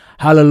 saying,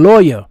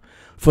 Hallelujah,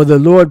 for the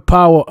Lord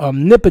power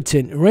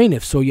omnipotent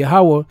reigneth. So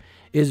Yahweh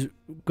is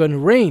going to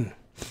reign.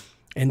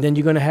 And then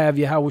you're going to have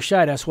Yahweh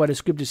Shai. That's why the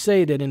scriptures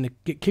say that in the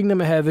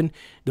kingdom of heaven,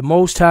 the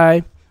Most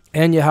High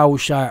and Yahweh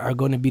Shai are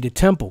going to be the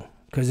temple.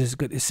 Because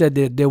it said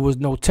that there was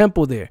no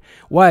temple there.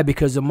 Why?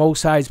 Because the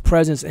Most High's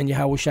presence and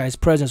Yahweh Shai's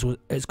presence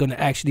is going to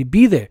actually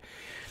be there.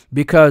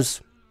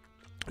 Because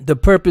the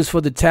purpose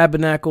for the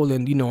tabernacle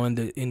and, you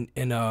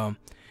know,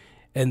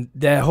 And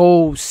that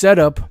whole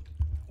setup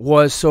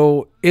was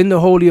so in the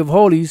Holy of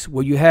Holies,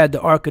 where you had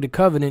the Ark of the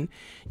Covenant,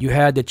 you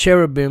had the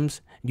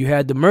cherubims, you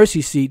had the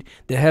mercy seat,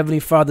 the Heavenly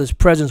Father's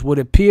presence would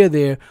appear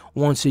there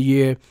once a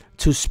year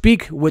to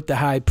speak with the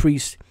high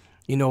priest,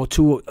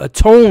 to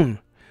atone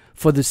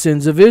for the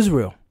sins of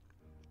Israel.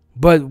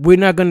 But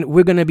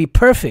we're gonna be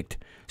perfect,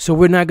 so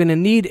we're not gonna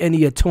need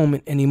any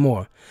atonement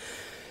anymore.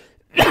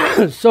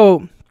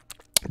 So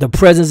the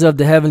presence of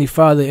the Heavenly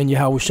Father and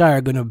Yahushua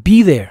are gonna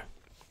be there.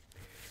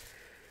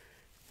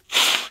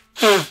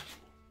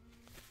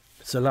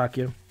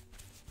 Salakia.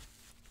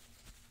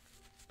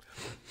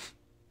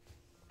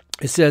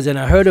 It says, and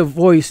I heard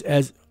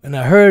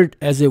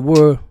as it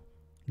were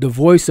the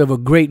voice of a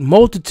great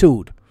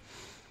multitude,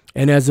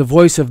 and as the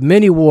voice of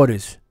many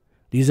waters.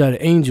 These are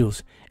the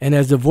angels. And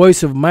as the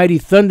voice of mighty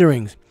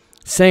thunderings,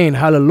 saying,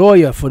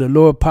 Hallelujah, for the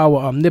Lord power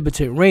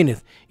omnipotent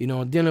reigneth.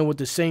 Dealing with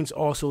the saints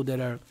also that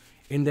are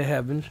in the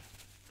heavens.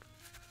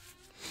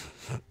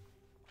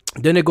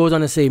 Then it goes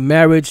on to say,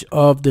 marriage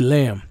of the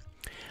Lamb.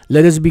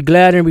 Let us be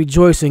glad and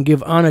rejoice and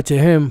give honor to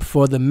him,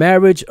 for the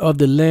marriage of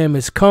the Lamb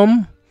is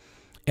come,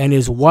 and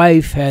his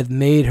wife hath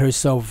made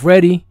herself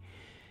ready.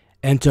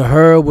 And to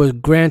her was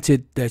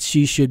granted that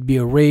she should be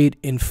arrayed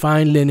in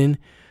fine linen,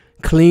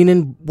 clean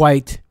and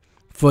white,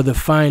 for the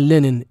fine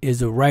linen is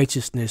the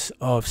righteousness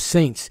of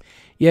saints.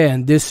 Yeah,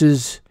 and this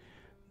is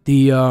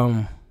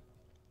the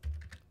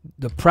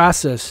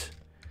process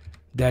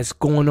that's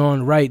going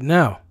on right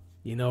now,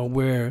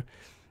 where,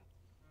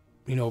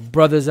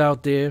 brothers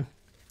out there,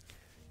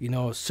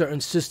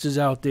 certain sisters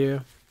out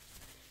there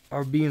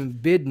are being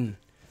bidden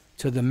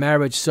to the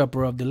marriage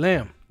supper of the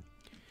Lamb.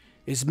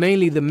 It's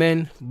mainly the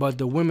men, but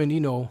the women,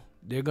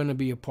 they're going to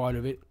be a part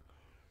of it.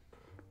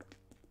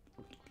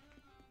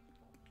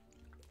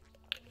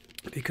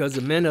 Because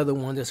the men are the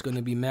ones that's going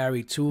to be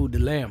married to the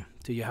Lamb,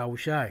 to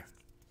Yahushua.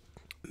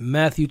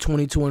 Matthew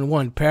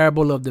 22:1,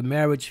 parable of the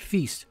marriage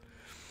feast.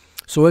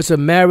 So it's a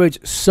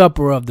marriage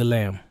supper of the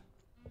Lamb.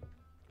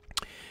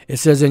 It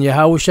says, and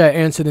Yahushua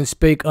answered and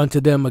spake unto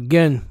them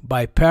again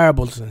by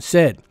parables, and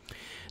said,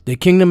 the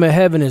kingdom of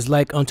heaven is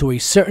like unto a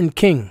certain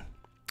king,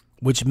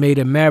 which made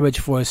a marriage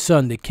for his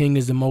son. The king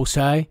is the Most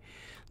High.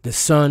 The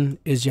son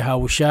is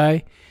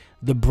Yahushua.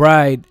 The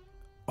bride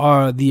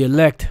are the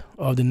elect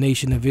of the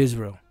nation of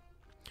Israel.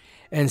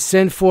 And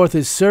sent forth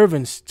his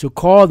servants to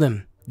call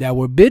them that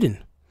were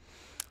bidden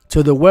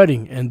to the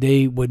wedding, and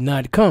they would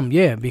not come.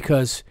 Yeah,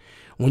 because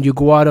when you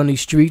go out on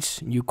these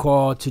streets, you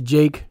call to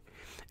Jake,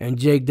 and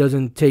Jake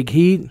doesn't take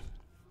heed.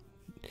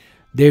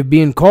 They're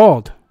being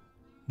called,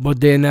 but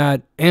they're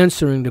not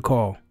answering the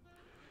call.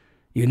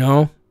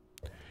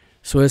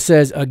 So it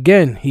says,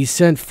 again, he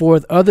sent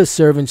forth other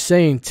servants,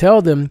 saying,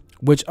 tell them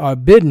which are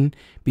bidden,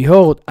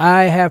 behold,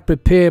 I have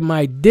prepared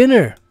my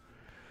dinner.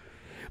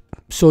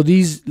 So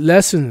these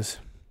lessons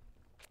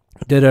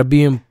that are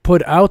being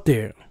put out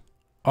there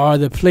are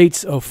the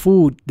plates of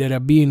food that are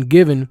being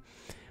given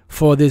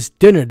for this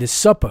dinner, this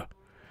supper.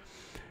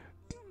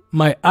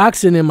 My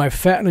oxen and my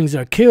fatlings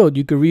are killed.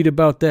 You can read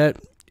about that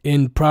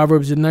in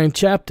Proverbs, the 9th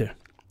chapter,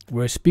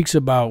 where it speaks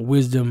about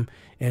wisdom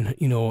and,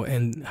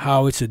 and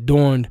how it's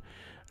adorned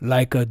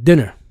like a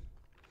dinner.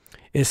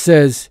 It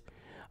says,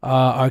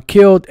 are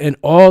killed, and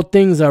all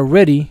things are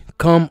ready,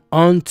 come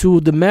unto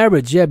the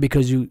marriage. Yeah,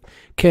 because you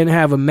can't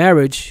have a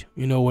marriage,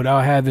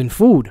 without having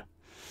food.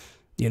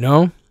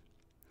 I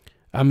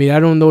mean, I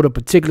don't know the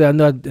particular.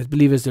 I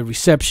believe it's the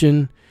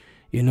reception.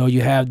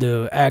 You have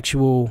the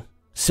actual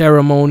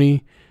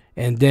ceremony,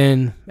 and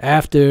then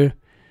after,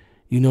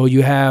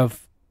 you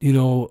have,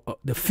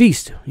 the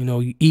feast.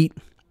 You eat,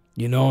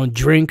 and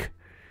drink.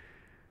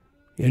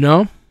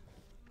 It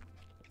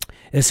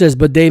says,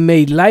 but they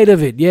made light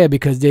of it. Yeah,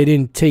 because they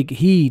didn't take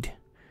heed.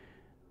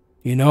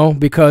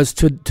 Because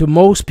to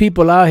most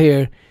people out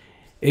here,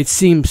 it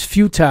seems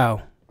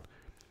futile.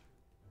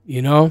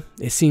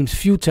 It seems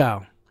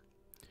futile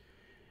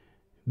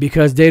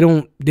because they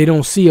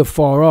don't see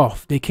afar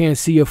off. They can't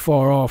see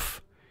afar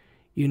off,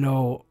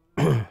 the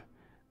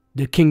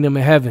kingdom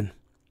of heaven.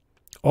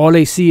 All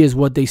they see is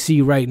what they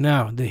see right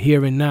now, the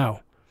here and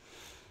now,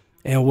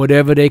 and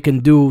whatever they can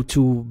do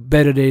to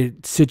better their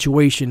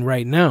situation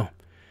right now.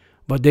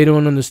 But they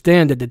don't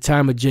understand that the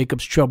time of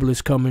Jacob's trouble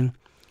is coming.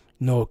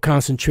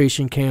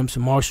 Concentration camps,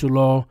 martial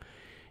law,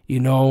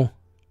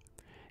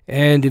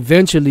 and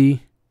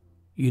eventually,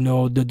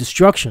 the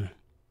destruction.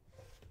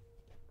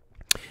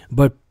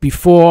 But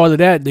before all of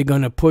that, they're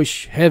going to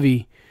push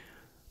heavy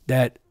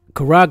that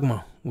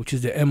charagma, which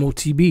is the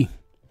MOTB.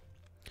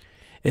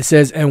 It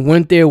says, and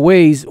went their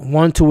ways,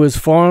 one to his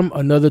farm,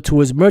 another to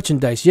his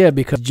merchandise. Yeah,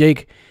 because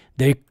Jake,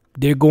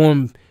 they're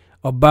going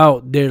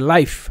about their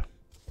life.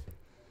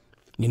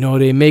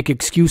 They make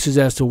excuses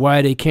as to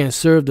why they can't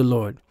serve the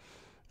Lord.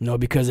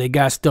 Because they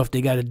got stuff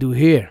they got to do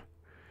here.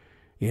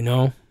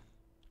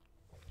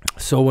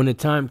 So when the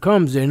time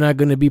comes, they're not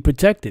going to be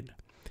protected.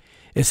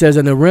 It says,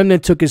 and the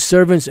remnant took his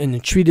servants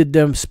and treated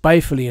them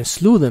spitefully and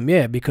slew them.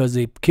 Yeah, because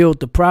they killed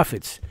the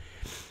prophets.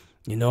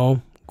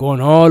 Going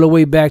all the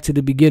way back to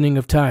the beginning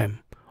of time,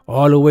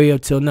 all the way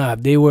up till now.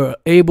 If they were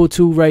able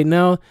to right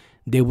now,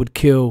 they would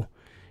kill,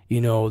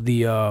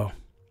 the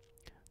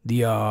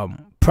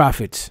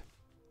prophets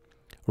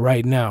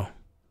right now,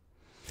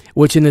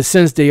 which in a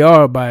sense they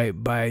are by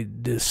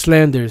the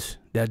slanders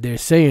that they're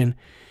saying,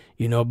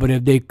 but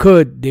if they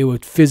could, they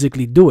would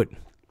physically do it.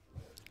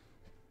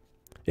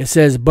 It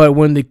says, but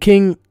when the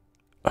king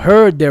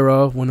heard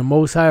thereof, when the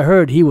Most High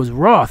heard, he was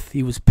wroth.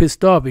 He was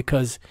pissed off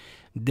because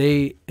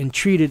they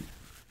entreated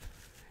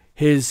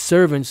his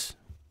servants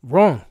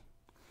wrong,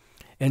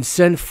 and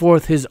sent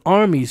forth his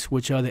armies,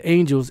 which are the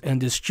angels,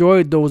 and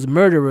destroyed those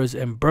murderers,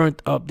 and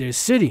burnt up their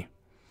city.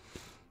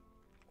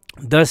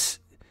 Thus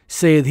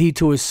saith he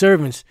to his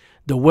servants,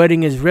 the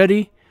wedding is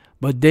ready,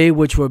 but they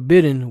which were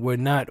bidden were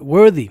not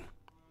worthy.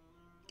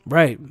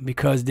 Right,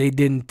 because they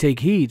didn't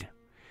take heed.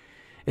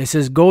 It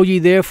says, go ye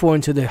therefore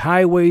into the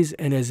highways,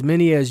 and as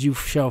many as you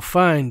shall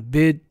find,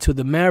 bid to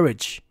the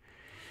marriage.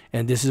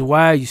 And this is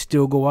why you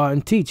still go out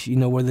and teach,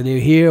 whether they're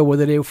here or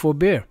whether they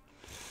forbear.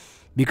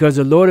 Because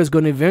the Lord is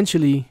going to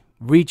eventually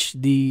reach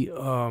the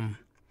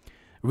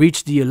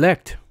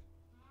elect.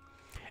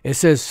 It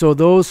says, so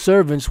those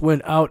servants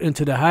went out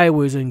into the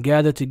highways and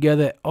gathered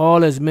together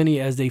all as many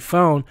as they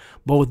found,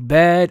 both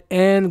bad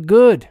and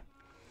good.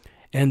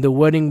 And the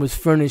wedding was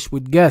furnished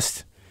with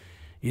guests.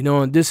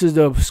 And this is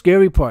the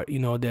scary part,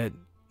 that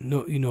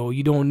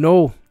you don't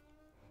know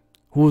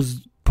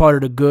who's part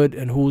of the good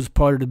and who's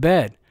part of the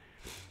bad.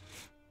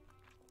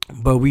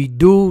 But we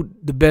do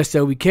the best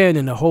that we can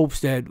in the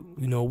hopes that,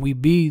 we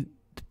be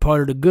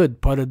part of the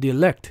good, part of the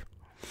elect.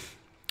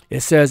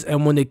 It says,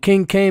 and when the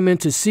king came in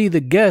to see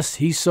the guests,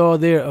 he saw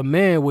there a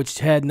man which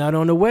had not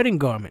on a wedding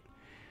garment.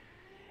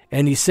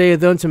 And he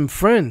saith unto him,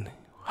 friend,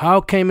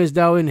 how camest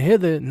thou in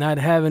hither not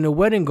having a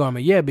wedding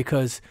garment? Yeah,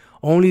 because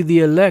only the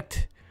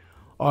elect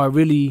are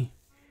really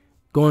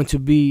going to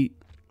be,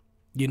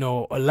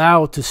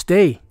 allowed to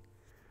stay.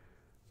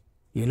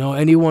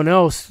 Anyone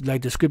else,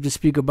 like the scriptures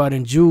speak about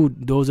in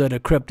Jude, those that are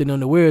crept in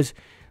unawares,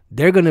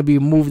 they're going to be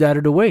moved out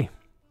of the way.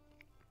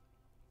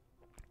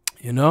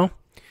 It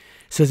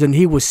says, and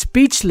he was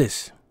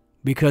speechless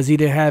because he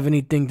didn't have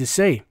anything to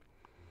say,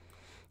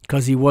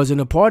 because he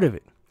wasn't a part of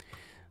it.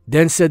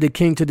 Then said the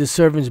king to the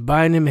servants,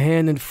 bind him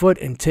hand and foot,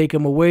 and take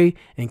him away,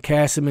 and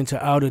cast him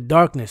into outer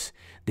darkness.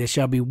 There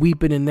shall be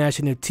weeping and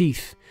gnashing of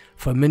teeth,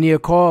 for many are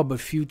called, but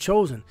few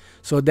chosen.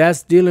 So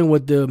that's dealing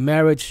with the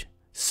marriage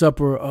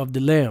supper of the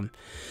Lamb.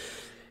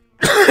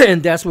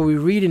 And that's what we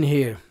read in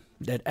here,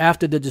 that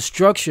after the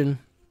destruction,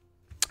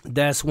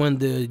 that's when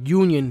the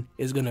union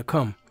is going to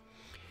come.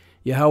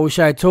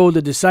 Yahushua told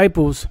the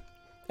disciples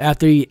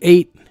after he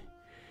ate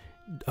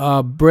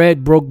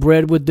bread, broke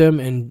bread with them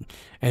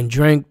and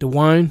drank the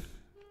wine,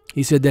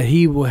 he said that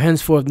he will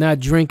henceforth not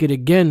drink it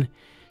again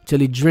till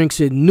he drinks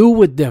it new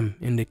with them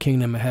in the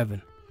kingdom of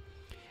heaven.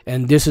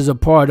 And this is a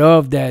part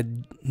of that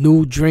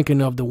new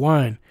drinking of the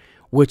wine,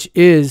 which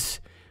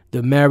is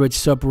the marriage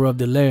supper of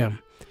the Lamb.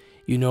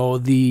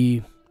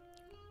 The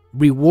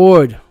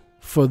reward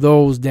for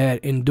those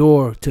that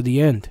endure to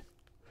the end.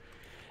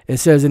 It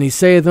says, and he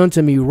saith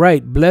unto me,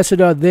 right, blessed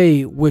are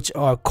they which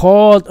are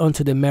called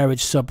unto the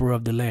marriage supper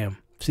of the Lamb.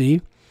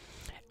 See?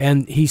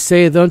 And he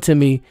saith unto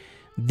me,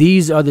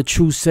 these are the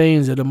true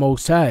sayings of the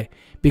Most High,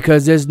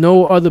 because there's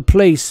no other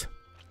place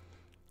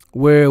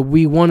where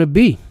we want to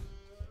be.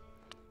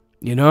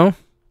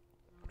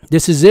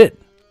 This is it.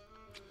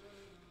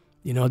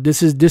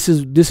 This is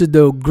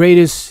the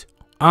greatest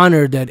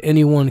honor that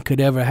anyone could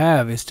ever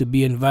have, is to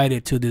be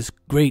invited to this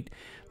great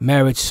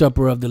marriage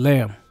supper of the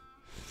Lamb.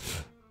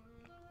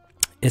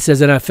 It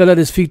says, and I fell at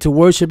his feet to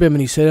worship him,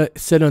 and he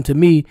said unto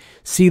me,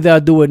 see thou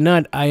do it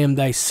not. I am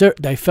thy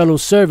fellow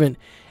servant,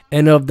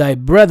 and of thy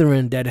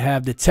brethren that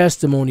have the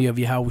testimony of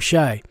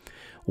Yahushai.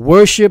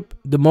 Worship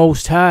the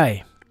Most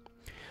High,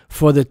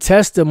 for the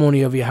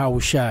testimony of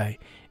Yahushai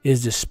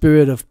is the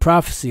spirit of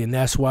prophecy. And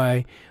that's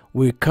why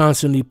we're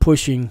constantly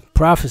pushing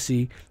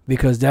prophecy,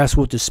 because that's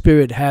what the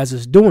Spirit has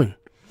us doing.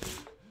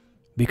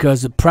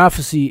 Because the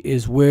prophecy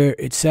is where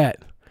it's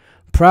at.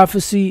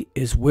 Prophecy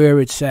is where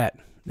it's at.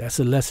 That's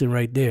a lesson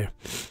right there.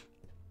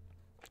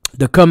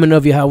 The coming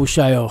of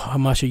Yahushua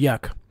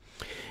HaMashiach.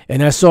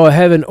 And I saw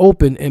heaven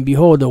open, and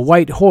behold, a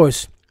white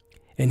horse,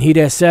 and he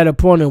that sat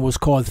upon him was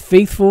called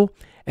Faithful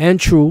and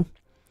True,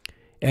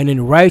 and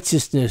in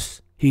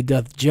righteousness he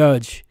doth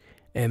judge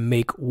and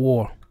make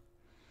war.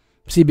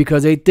 See,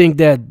 because they think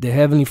that the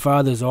Heavenly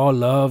Father is all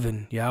love,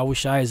 and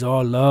Yahushua is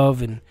all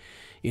love, and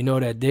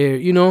that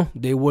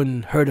they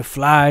wouldn't hurt a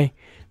fly.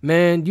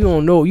 Man, you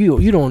don't know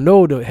you don't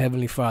know the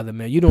Heavenly Father,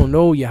 man. You don't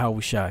know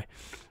Yahushua.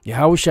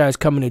 Yahushua is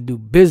coming to do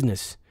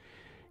business.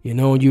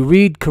 When you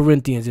read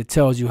Corinthians, it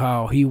tells you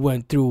how he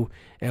went through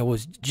and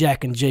was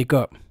jacking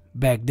Jacob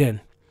back then,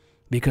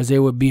 because they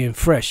were being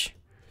fresh.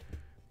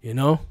 They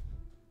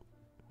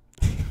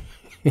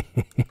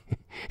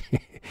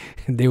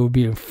were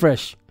being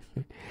fresh.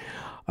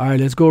 All right,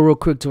 let's go real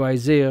quick to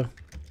Isaiah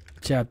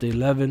chapter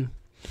 11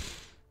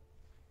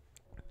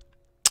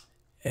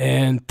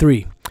 and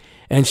 3.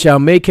 And shall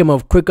make him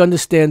of quick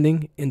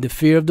understanding in the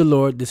fear of the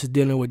Lord. This is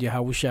dealing with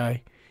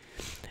Yahushua.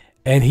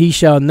 And he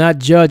shall not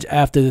judge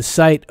after the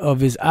sight of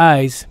his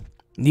eyes,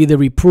 neither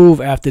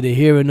reprove after the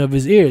hearing of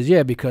his ears.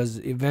 Yeah, because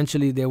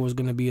eventually there was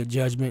going to be a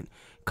judgment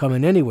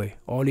coming anyway.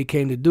 All he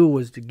came to do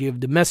was to give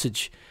the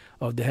message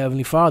of the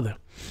Heavenly Father.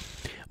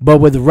 But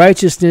with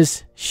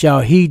righteousness shall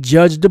he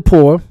judge the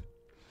poor,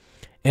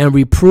 and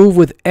reprove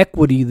with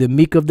equity the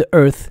meek of the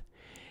earth.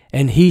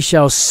 And he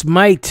shall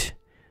smite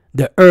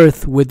the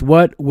earth with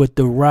what? With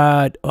the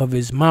rod of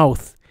his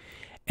mouth,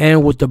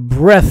 and with the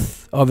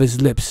breath of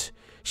his lips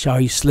shall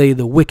he slay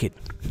the wicked.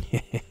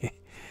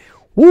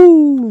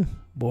 Woo,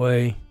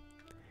 boy.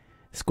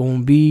 It's going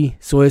to be.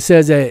 So it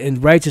says that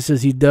in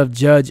righteousness he doth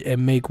judge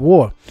and make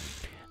war.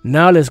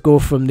 Now let's go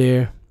from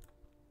there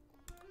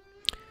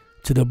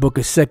to the book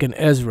of 2nd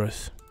Ezra.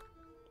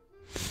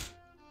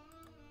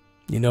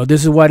 You know,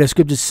 this is why the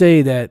scriptures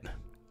say that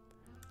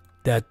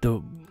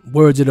the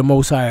words of the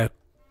Most High are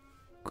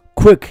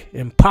quick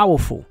and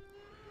powerful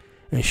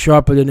and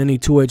sharper than any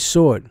two-edged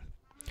sword.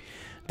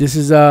 This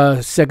is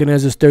 2nd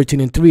Ezra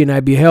 13:3. And I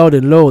beheld,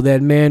 and lo,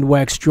 that man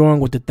waxed strong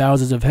with the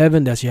thousands of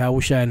heaven. That's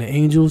Yahushua and the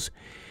angels.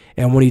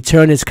 And when he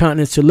turned his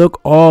countenance to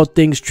look, all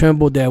things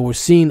trembled that were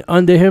seen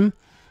under him.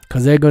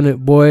 Because they're going to,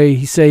 boy,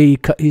 he say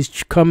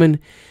he's coming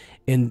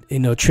in, you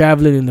know,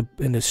 traveling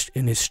in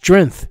his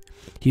strength.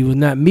 He will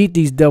not meet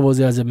these devils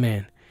as a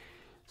man.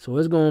 So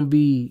it's going to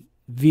be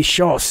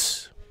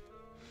vicious.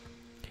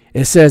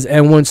 It says,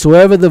 and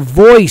whensoever the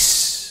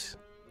voice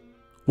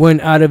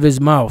went out of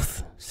his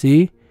mouth.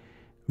 See?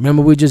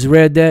 Remember we just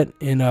read that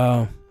in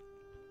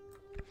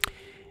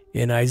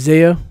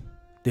Isaiah,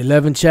 the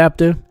 11th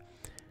chapter.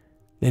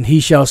 Then he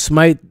shall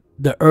smite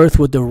the earth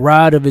with the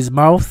rod of his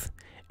mouth,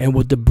 and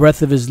with the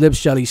breath of his lips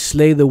shall he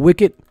slay the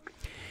wicked.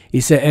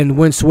 He said, and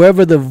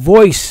whensoever the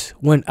voice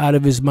went out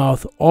of his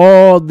mouth,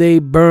 all they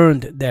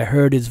burned that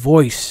heard his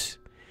voice,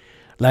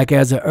 like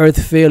as the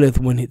earth faileth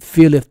when it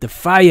feeleth the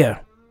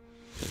fire.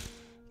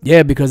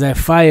 Yeah, because that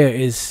fire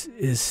is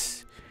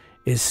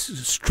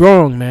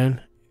strong,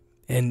 man.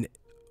 And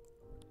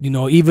you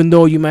know, even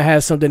though you might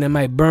have something that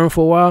might burn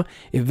for a while,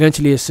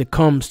 eventually it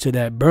succumbs to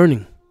that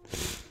burning.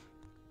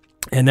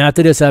 And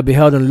after this I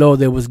beheld, and lo,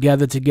 there was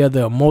gathered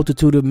together a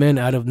multitude of men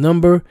out of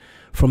number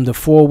from the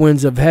four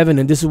winds of heaven.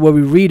 And this is what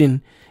we're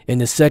reading in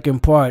the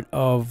second part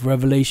of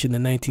Revelation, the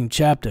 19th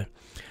chapter.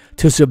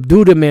 To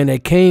subdue the man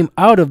that came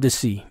out of the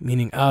sea,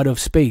 meaning out of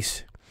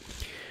space.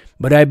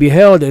 But I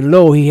beheld, and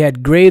lo, he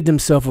had graved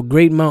himself a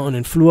great mountain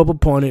and flew up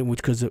upon it,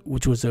 which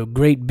was a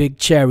great big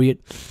chariot.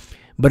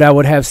 But I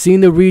would have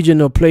seen the region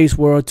or place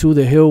whereunto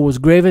the hill was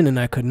graven, and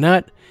I could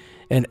not.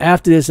 And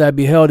after this I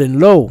beheld, and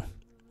lo,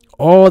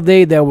 all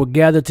they that were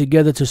gathered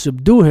together to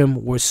subdue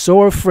him were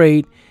sore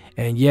afraid,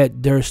 and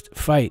yet durst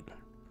fight.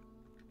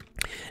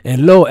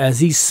 And lo,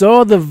 as he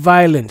saw the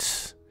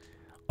violence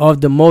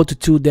of the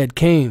multitude that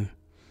came,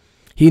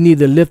 he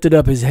neither lifted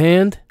up his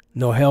hand,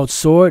 nor held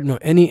sword, nor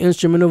any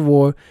instrument of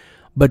war,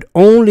 but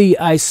only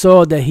I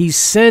saw that he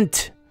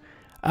sent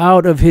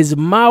out of his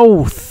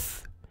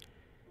mouth,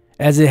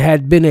 as it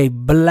had been a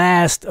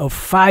blast of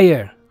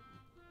fire.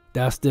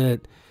 That's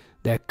that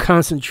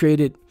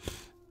concentrated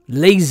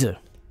laser.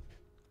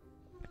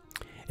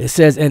 It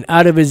says, and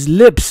out of his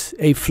lips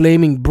a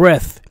flaming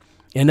breath,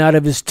 and out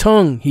of his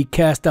tongue he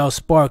cast out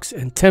sparks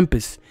and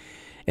tempests.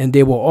 And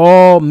they were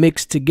all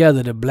mixed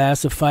together, the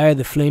blast of fire,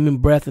 the flaming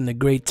breath, and the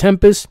great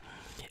tempest,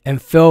 and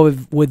fell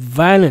with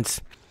violence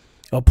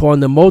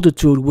upon the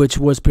multitude which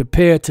was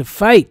prepared to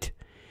fight,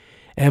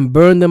 and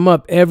burned them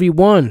up every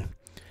one,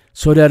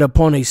 so that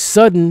upon a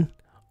sudden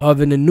of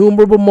an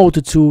innumerable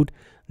multitude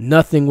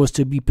nothing was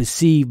to be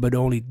perceived but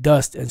only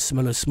dust and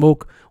smell of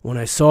smoke. When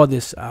I saw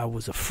this, I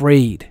was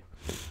afraid,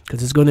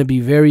 because it's going to be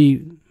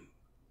very,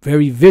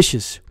 very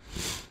vicious,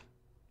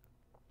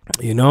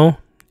 you know.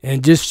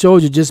 And just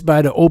shows you, just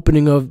by the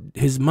opening of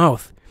his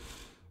mouth,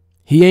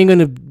 he ain't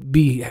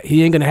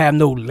gonna have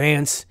no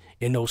lance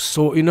and no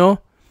sword, you know.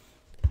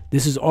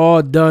 This is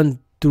all done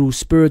through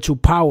spiritual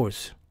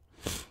powers,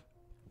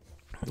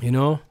 you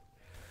know.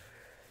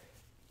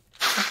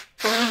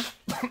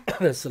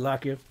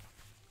 Salakia.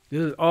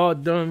 This is all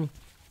done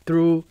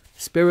through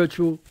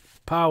spiritual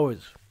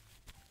powers.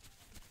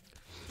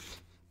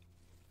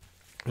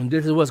 And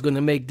this is what's going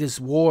to make this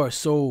war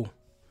so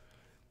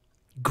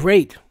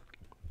great.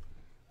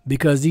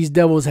 Because these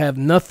devils have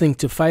nothing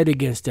to fight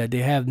against that. They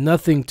have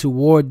nothing to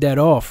ward that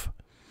off.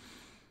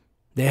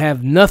 They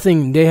have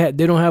nothing. They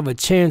don't have a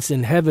chance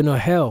in heaven or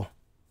hell,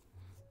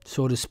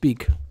 so to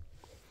speak,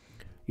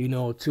 you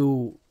know,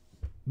 to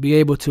be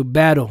able to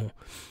battle.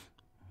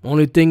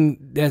 Only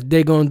thing that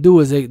they're going to do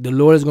is the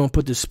Lord is going to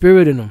put the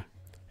spirit in them,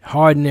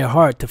 harden their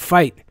heart to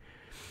fight.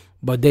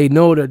 But they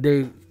know that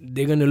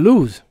they're going to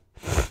lose.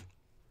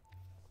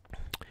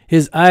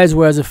 His eyes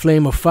were as a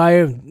flame of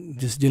fire,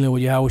 just dealing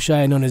with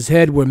Yahushua, and on his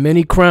head were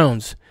many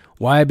crowns.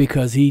 Why?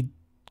 Because he's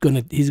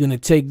gonna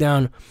take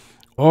down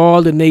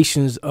all the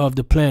nations of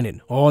the planet,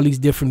 all these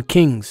different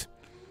kings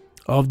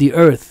of the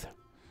earth.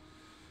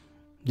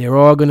 They're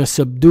all gonna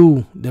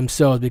subdue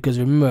themselves, because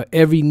remember,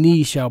 every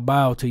knee shall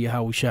bow to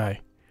Yahushua.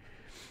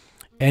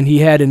 And he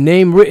had a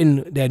name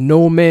written that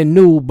no man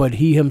knew but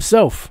he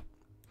himself.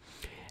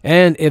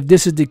 And if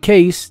this is the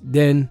case,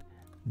 then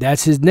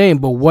That's his name.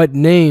 But what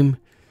name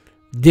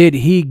did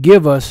he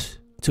give us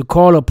to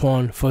call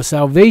upon for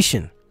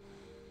salvation?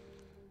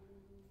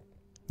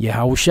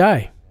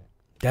 Yahushai.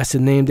 That's the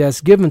name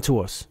that's given to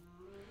us.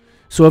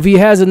 So if he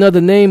has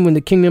another name when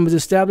the kingdom is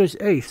established,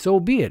 hey, so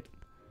be it.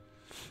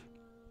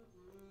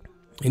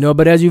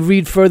 But as you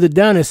read further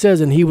down, it says,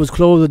 and he was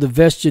clothed with a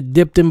vesture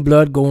dipped in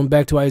blood, going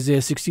back to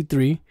Isaiah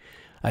 63,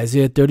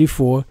 Isaiah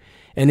 34,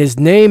 and his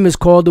name is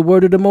called the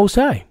Word of the Most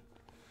High.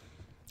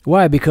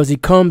 Why? Because he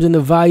comes in the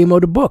volume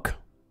of the book.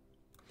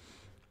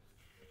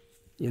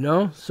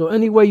 So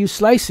any way you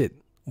slice it,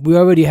 we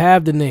already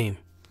have the name.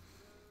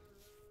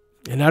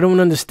 And I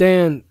don't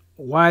understand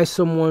why a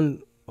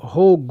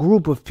whole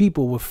group of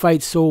people would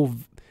fight so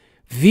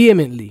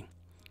vehemently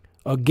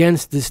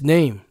against this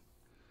name.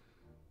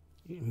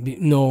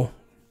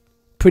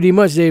 Pretty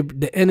much they're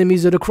the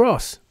enemies of the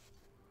cross.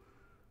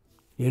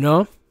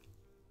 And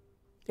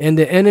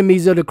the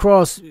enemies of the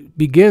cross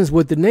begins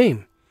with the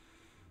name.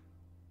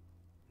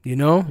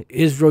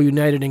 Israel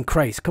united in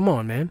Christ. Come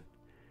on, man.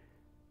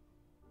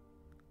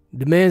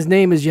 The man's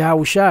name is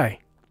Yahushai.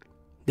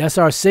 That's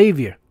our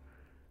Savior.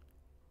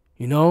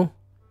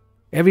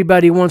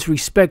 Everybody wants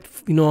respect,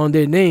 on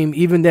their name.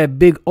 Even that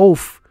big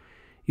oaf,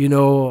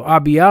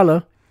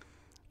 Abiyallah,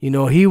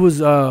 he was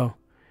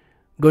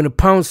going to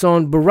pounce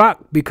on Barak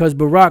because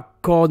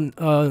Barak called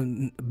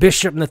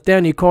Bishop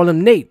Nathaniel, called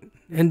him Nate.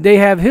 And they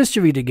have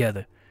history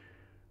together.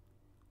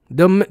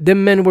 Them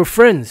men were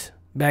friends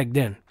back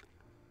then.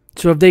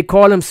 So if they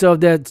call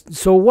themselves that,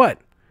 so what?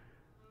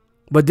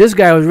 But this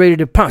guy was ready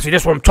to pounce. See,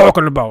 that's what I'm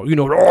talking about.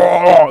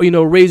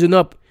 Raising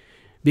up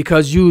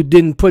because you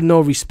didn't put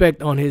no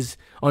respect on his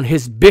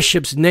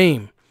bishop's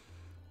name.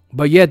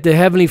 But yet the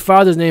Heavenly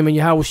Father's name and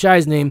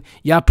Yahushai's name,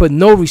 y'all put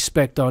no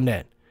respect on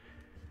that.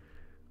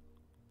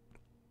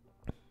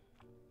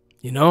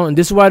 And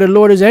this is why the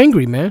Lord is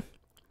angry, man.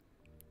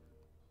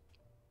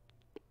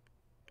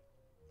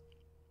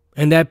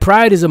 And that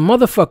pride is a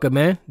motherfucker,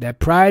 man. That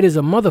pride is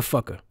a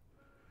motherfucker.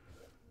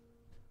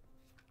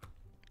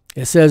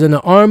 It says, and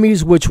the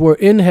armies which were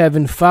in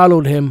heaven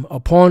followed him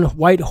upon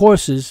white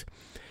horses,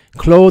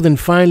 clothed in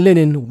fine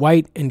linen,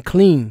 white and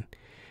clean.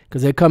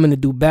 Because they're coming to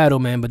do battle,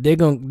 man. But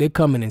they're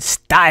coming in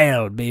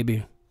style,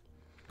 baby.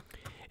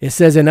 It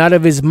says, and out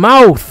of his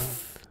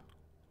mouth,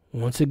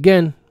 once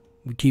again,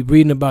 we keep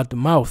reading about the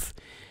mouth.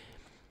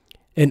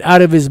 And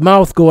out of his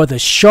mouth goeth a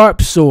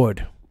sharp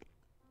sword,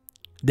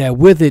 that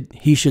with it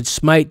he should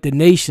smite the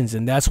nations.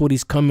 And that's what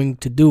he's coming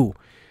to do.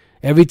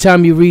 Every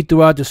time you read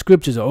throughout the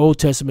scriptures, the Old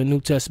Testament, New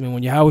Testament,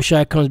 when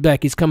Yahushua comes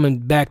back, he's coming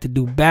back to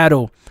do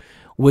battle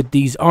with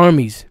these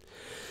armies.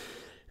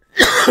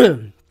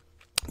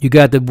 You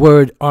got the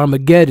word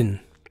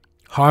Armageddon,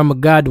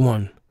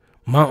 Harmageddon,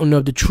 mountain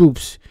of the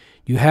troops.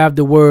 You have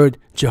the word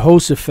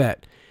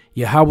Jehoshaphat,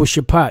 Yahweh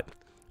Shaphat,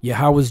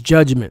 Yahweh's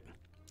judgment.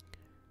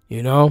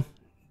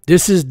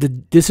 This is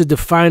the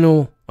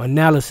final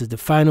analysis, the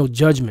final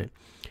judgment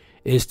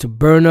is to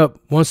burn up.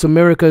 Once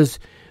America's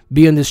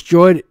being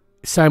destroyed,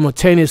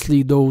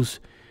 simultaneously those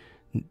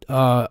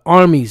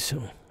armies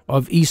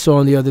of Esau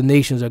and the other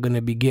nations are going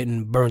to be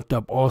getting burnt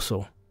up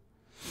also.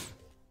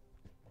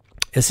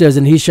 It says,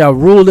 and he shall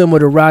rule them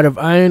with a rod of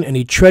iron, and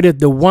he treadeth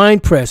the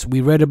winepress.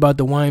 We read about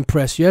the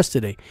winepress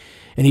yesterday.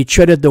 And he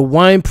treadeth the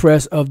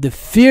winepress of the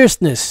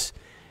fierceness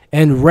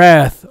and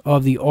wrath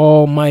of the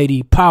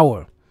almighty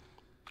power.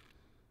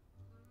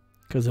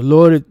 Because the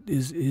Lord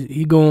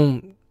he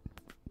gonna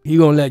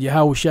let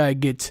Yahushua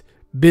get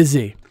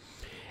busy.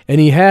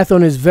 And he hath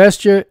on his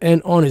vesture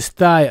and on his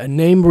thigh a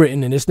name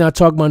written. And it's not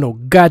talking about no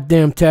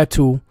goddamn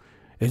tattoo.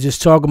 It's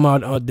just talking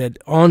about that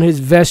on his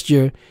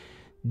vesture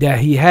that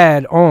he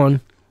had on,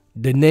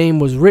 the name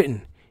was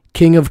written.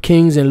 King of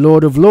Kings and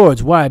Lord of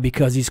Lords. Why?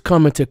 Because he's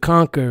coming to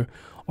conquer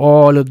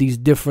all of these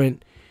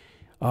different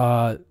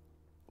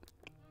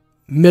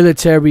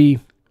military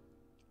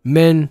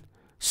men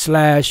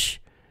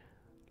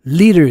 /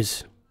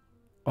 leaders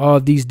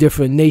of these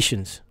different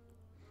nations.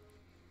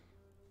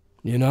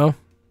 Because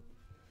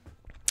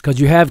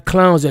you have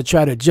clowns that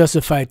try to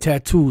justify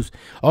tattoos.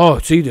 Oh,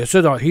 see,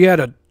 he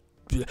had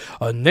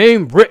a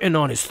name written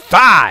on his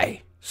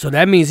thigh. So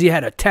that means he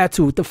had a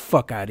tattoo. Get the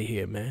fuck out of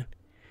here, man.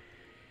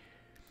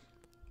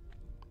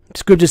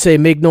 Scriptures say,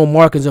 make no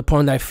markings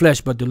upon thy flesh,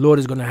 but the Lord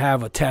is going to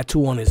have a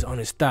tattoo on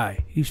his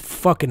thigh. He's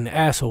fucking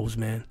assholes,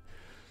 man.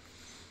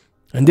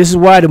 And this is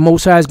why the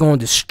Most High is going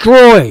to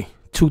destroy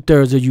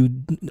 2/3 of you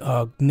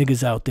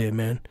niggas out there,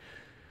 man.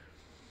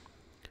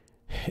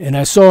 And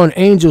I saw an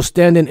angel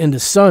standing in the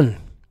sun,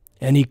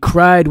 and he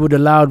cried with a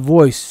loud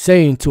voice,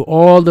 saying to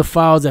all the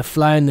fowls that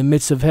fly in the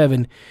midst of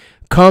heaven,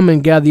 come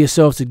and gather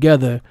yourselves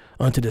together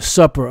unto the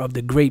supper of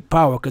the great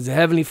power. Because the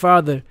Heavenly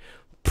Father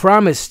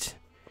promised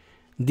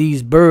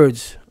these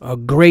birds a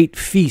great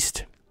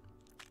feast,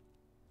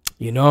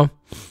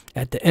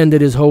 at the end of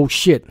this whole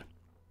shit.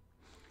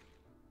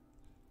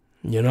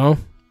 Okay,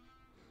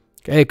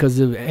 because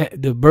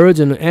the birds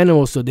and the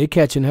animals, so they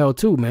catching hell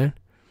too, man.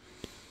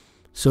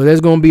 So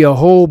there's going to be a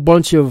whole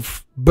bunch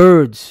of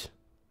birds,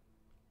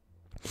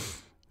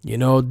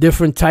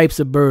 different types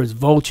of birds,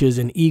 vultures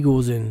and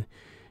eagles and,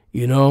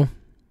 you know,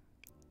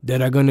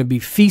 that are going to be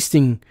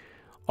feasting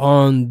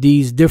on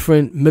these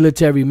different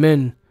military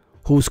men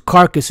whose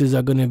carcasses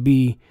are going to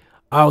be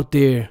out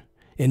there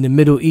in the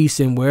Middle East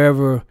and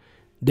wherever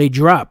they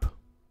drop.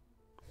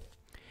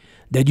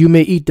 That you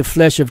may eat the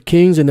flesh of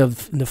kings and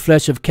of the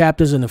flesh of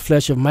captains and the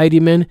flesh of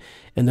mighty men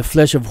and the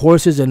flesh of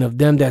horses and of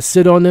them that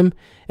sit on them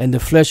and the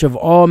flesh of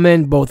all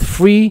men, both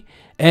free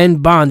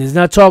and bond. It's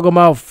not talking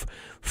about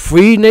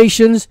free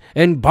nations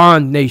and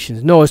bond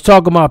nations. No, it's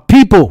talking about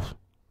people,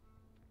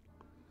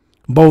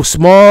 both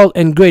small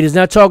and great. It's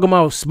not talking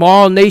about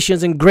small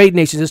nations and great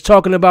nations. It's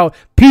talking about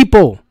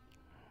people.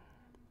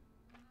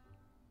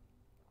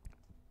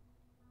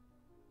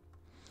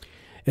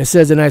 It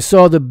says, and I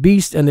saw the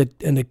beast and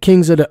the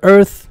kings of the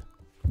earth.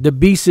 The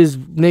beast is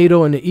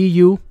NATO and the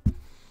EU.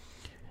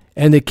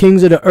 And the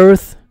kings of the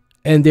earth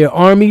and their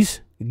armies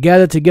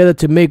gathered together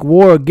to make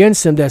war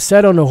against him that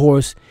sat on the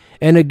horse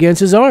and against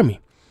his army.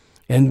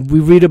 And we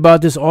read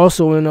about this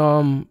also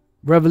in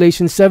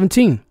Revelation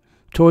 17,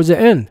 towards the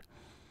end.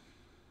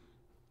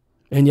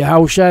 And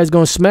Yahushua is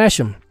going to smash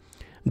him.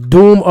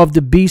 Doom of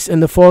the beast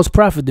and the false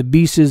prophet. The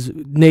beast is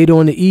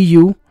NATO and the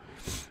EU.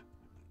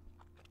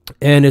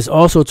 And it's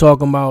also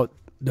talking about,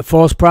 the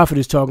false prophet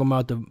is talking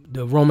about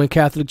the Roman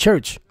Catholic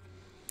Church.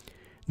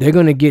 They're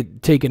going to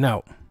get taken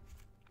out.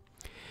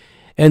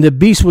 And the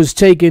beast was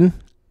taken,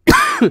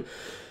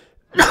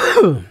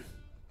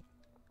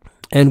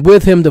 and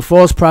with him the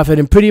false prophet.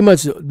 And pretty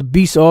much the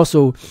beast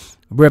also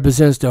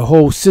represents the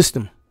whole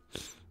system,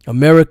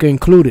 America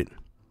included.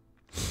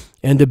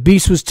 And the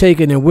beast was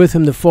taken, and with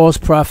him the false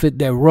prophet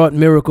that wrought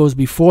miracles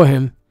before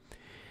him,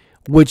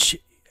 with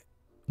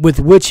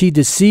which he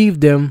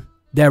deceived them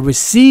that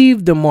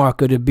received the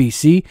mark of the beast.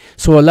 See?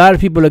 So a lot of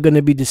people are going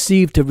to be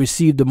deceived to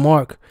receive the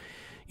mark,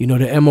 the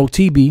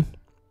MOTB,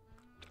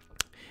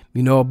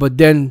 but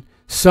then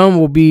some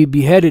will be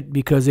beheaded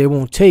because they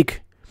won't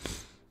take,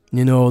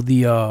 the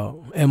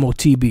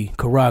MOTB,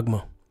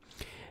 Charagma.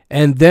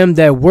 And them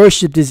that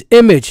worshiped his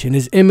image, and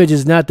his image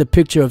is not the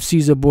picture of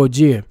Caesar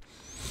Borgia.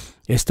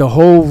 It's the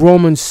whole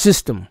Roman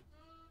system.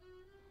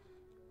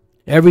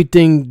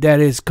 Everything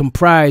that is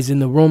comprised in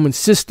the Roman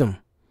system.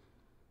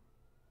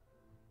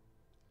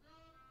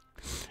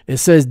 It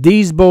says,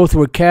 these both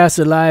were cast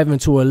alive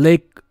into a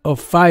lake of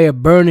fire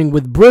burning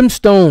with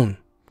brimstone.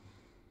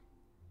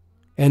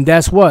 And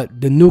that's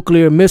what? The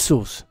nuclear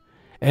missiles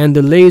and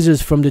the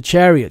lasers from the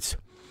chariots.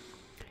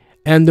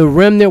 And the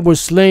remnant were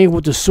slain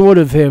with the sword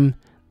of him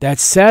that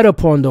sat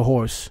upon the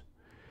horse,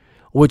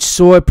 which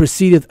sword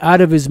proceedeth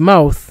out of his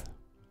mouth,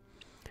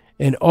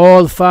 and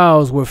all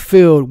fowls were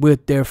filled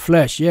with their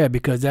flesh. Yeah,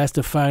 because that's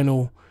the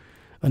final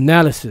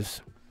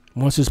analysis.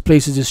 Once this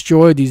place is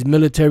destroyed, these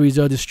militaries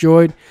are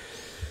destroyed,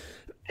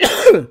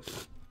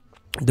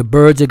 the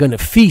birds are going to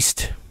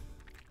feast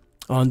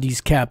on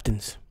these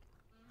captains.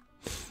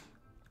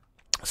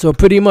 So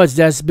pretty much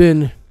that's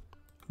been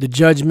the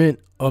judgment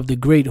of the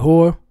great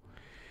whore.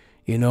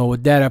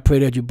 With that, I pray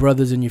that your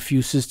brothers and your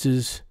few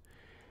sisters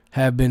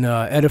have been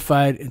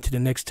edified. Until the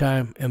next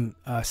time, and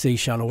say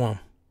shalom.